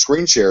can or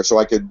screen share, so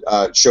I could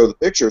show the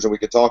pictures, and we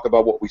could talk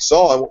about what we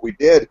saw and what we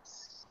did.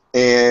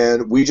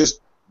 And we just,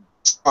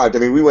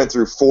 we went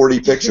through 40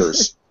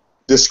 pictures,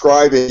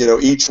 describing,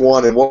 each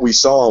one and what we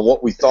saw and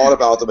what we thought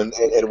about them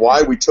and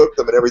why we took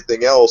them and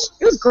everything else.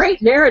 It was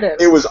great narrative.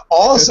 It was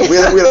awesome. We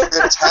had a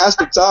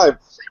fantastic time,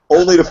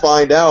 only to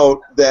find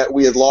out that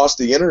we had lost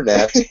the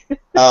internet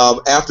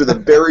after the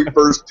very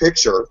first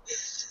picture.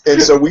 And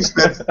so we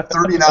spent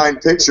 39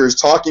 pictures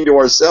talking to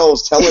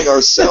ourselves, telling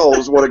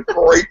ourselves what a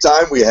great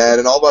time we had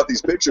and all about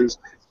these pictures.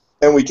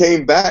 And we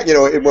came back,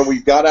 and when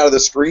we got out of the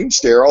screen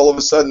share, all of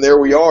a sudden there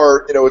we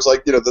are. It's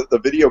like, the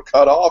video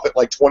cut off at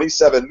like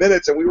 27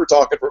 minutes, and we were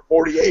talking for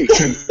 48.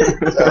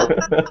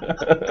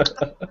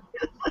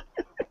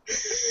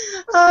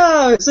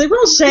 Oh, it's a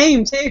real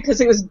shame too, because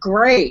it was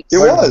great. It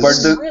was.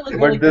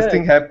 But this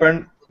thing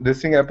happened.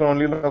 This thing happened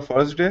only on the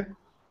first day.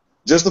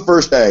 Just the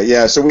first day,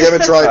 yeah. So we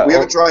haven't tried. We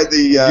haven't tried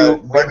the.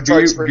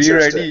 Be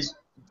ready.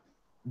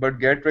 But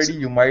get ready.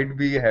 You might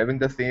be having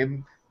the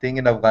same thing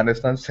in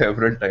Afghanistan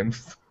several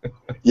times.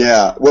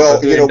 Yeah, well,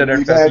 the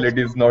internet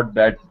facility is not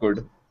that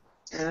good.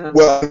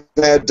 Well,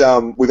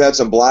 we've had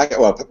some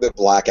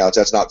blackouts.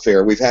 That's not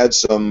fair. We've had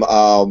some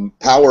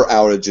power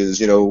outages.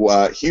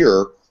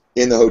 Here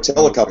in the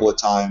hotel a couple of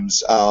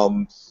times.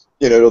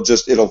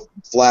 It'll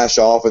flash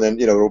off and then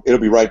it'll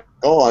be right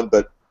gone.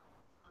 But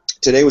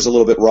today was a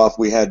little bit rough.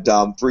 We had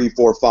 3,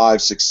 4,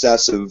 5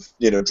 successive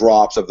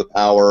drops of the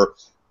power.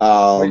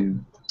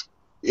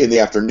 In the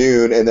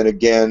afternoon, and then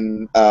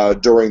again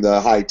during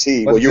the high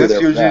tea. But well, you were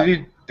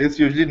there. This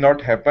usually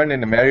not happen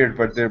in Marriott,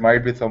 but there might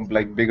be some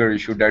bigger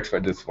issue. That's why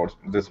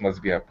this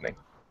must be happening.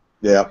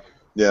 Yeah.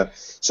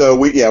 So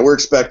we're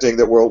expecting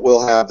that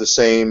we'll have the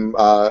same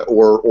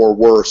or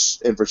worse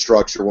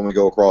infrastructure when we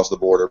go across the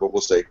border, but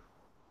we'll see.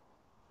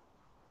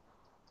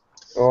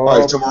 All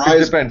right, so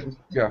Mariah's. It depends.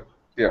 Yeah.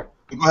 Go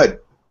ahead.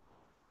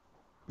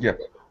 Yeah.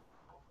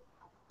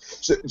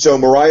 So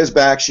Mariah's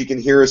back. She can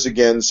hear us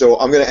again. So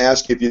I'm going to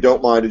ask you, if you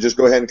don't mind, to just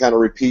go ahead and kind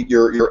of repeat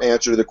your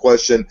answer to the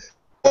question.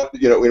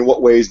 In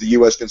what ways the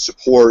U.S. can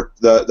support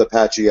the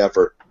Apache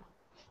effort.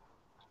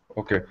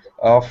 Okay.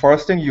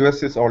 First thing,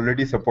 U.S. is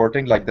already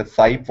supporting, like the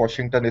SAIP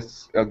Washington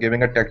is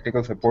giving a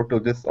technical support to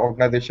this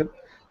organization.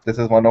 This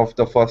is one of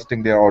the first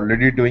thing they are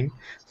already doing.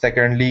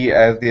 Secondly,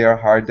 as they are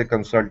hired the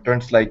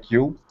consultants like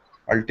you,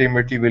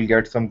 ultimately we'll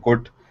get some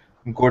good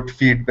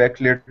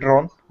feedback later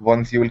on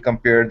once you will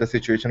compare the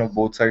situation of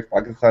both sides,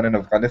 Pakistan and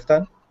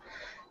Afghanistan.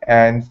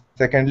 And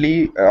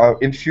secondly,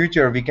 in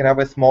future we can have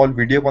a small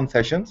video con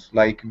sessions,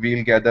 like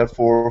we'll gather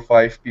 4 or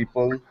 5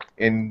 people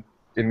in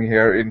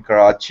here in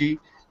Karachi,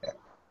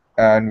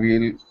 and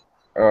we'll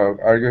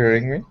are you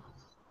hearing me?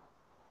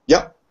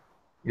 Yep.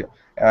 Yeah.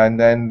 And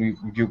then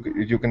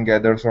you can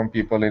gather some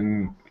people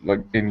in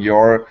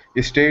your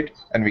state,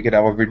 and we can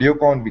have a video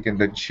con. We can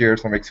then share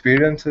some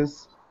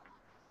experiences.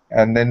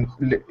 And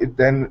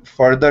then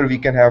further we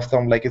can have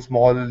some a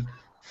small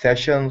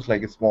sessions,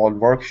 like a small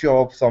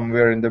workshop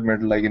somewhere in the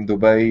middle, like in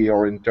Dubai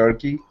or in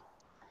Turkey.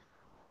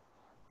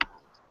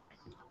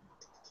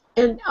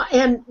 And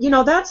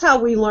that's how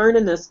we learn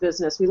in this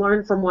business. We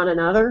learn from one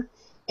another.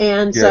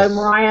 And Yes. so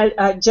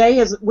Mariah,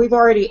 we've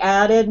already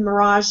added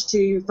Mirage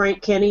to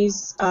Frank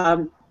Kenny's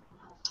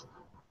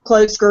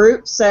closed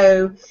group.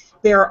 So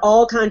there are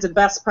all kinds of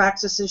best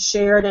practices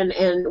shared,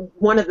 and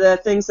one of the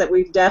things that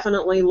we've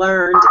definitely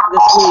learned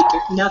this week,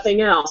 if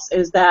nothing else,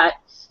 is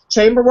that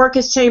chamber work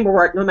is chamber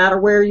work no matter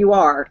where you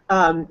are.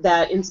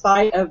 That in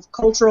spite of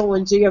cultural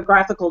and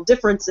geographical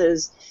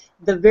differences,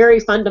 the very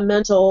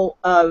fundamental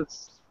of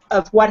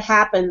what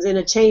happens in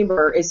a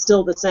chamber is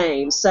still the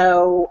same.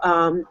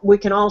 So we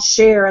can all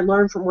share and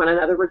learn from one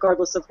another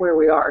regardless of where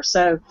we are.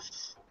 So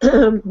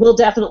we'll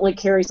definitely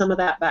carry some of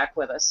that back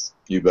with us.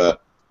 You bet.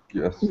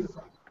 Yes.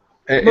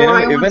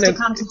 Mariah wants to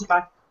come to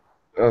Dubai.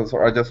 So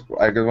I just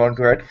want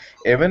to add,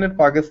 even in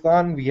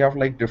Pakistan we have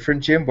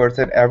different chambers,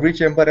 and every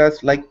chamber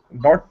has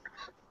not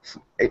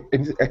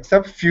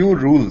except few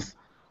rules.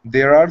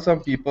 There are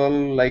some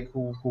people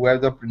who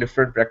have the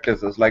different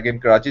practices. Like in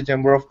Karachi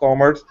Chamber of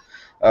Commerce,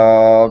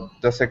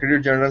 the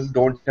Secretary General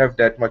don't have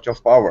that much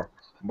of power.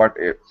 But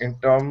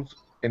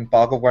in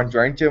Pak-Afghan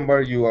Joint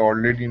Chamber, you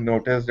already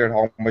noticed that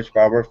how much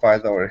power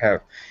FISA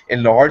have.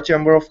 In Lahore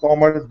Chamber of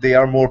Commerce, they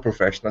are more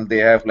professional. They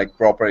have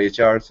proper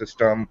HR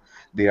system.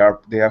 They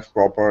have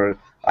proper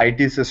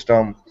IT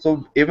system.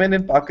 So even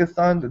in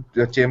Pakistan,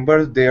 the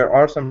chambers, there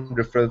are some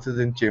differences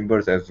in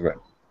chambers as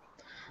well.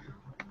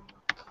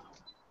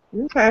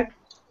 Okay.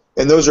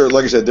 And those are,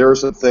 like I said, there are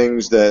some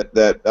things that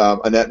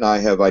Annette and I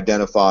have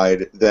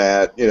identified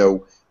that,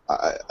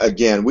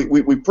 again,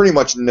 we pretty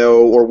much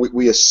know, or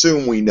we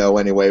assume we know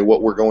anyway,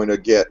 what we're going to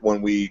get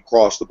when we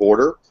cross the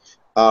border.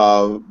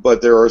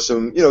 But there are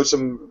some,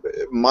 some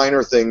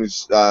minor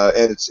things,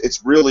 and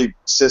it's really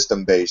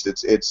system based.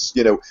 It's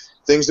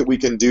things that we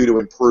can do to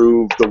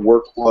improve the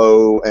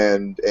workflow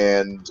and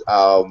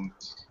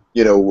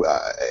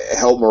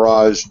help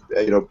Mirage,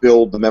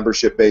 build the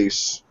membership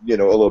base, a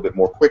little bit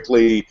more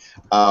quickly,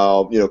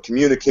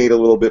 communicate a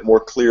little bit more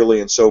clearly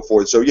and so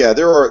forth. So yeah,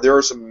 there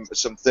are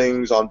some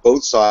things on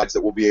both sides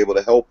that we'll be able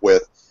to help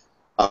with.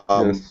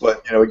 Yes.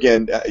 But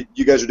again,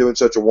 you guys are doing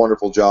such a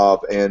wonderful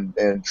job,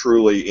 and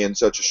truly in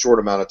such a short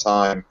amount of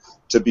time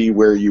to be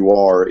where you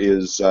are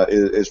is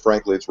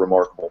frankly, it's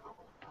remarkable.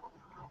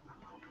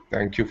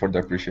 Thank you for the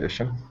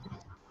appreciation.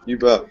 You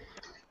bet.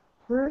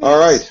 All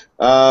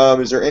right.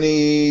 Is there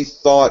any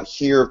thought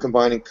here of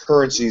combining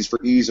currencies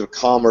for ease of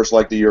commerce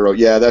like the euro?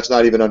 Yeah, that's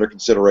not even under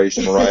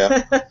consideration,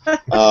 Mariah.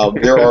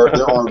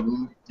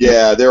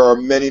 There are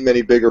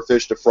many bigger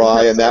fish to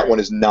fry, and that one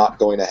is not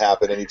going to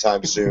happen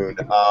anytime soon.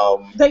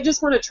 They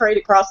just want to trade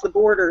across the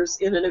borders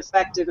in an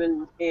effective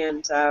and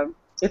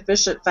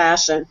efficient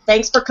fashion.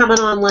 Thanks for coming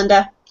on,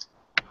 Linda.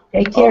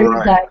 Take care, All you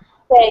right.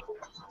 guys.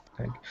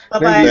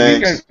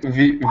 Bye-bye. Thanks.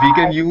 We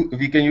can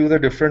use the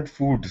different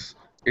foods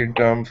in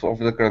terms of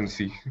the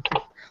currency,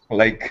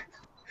 like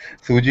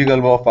suji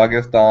galwa of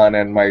Pakistan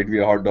and might be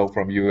a hot dog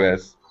from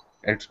US.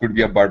 It could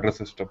be a barter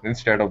system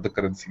instead of the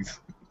currencies.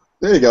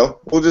 There you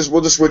go. We'll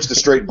just switch to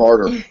straight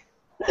barter.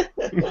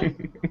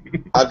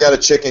 I've got a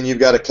chicken, you've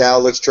got a cow.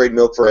 Let's trade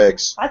milk for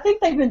eggs. I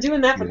think they've been doing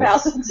that for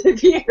thousands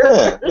of years.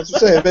 Yeah, that's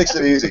what I'm saying. It makes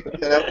it easy.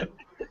 You know?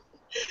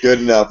 Good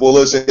enough. Well,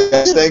 listen,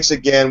 guys, thanks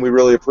again. We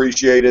really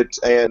appreciate it,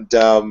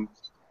 and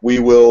we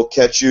will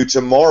catch you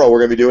tomorrow. We're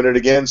going to be doing it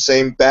again,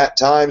 same bat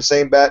time,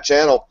 same bat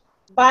channel.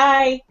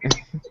 Bye.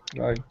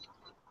 Right.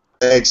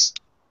 Thanks.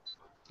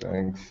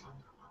 Thanks.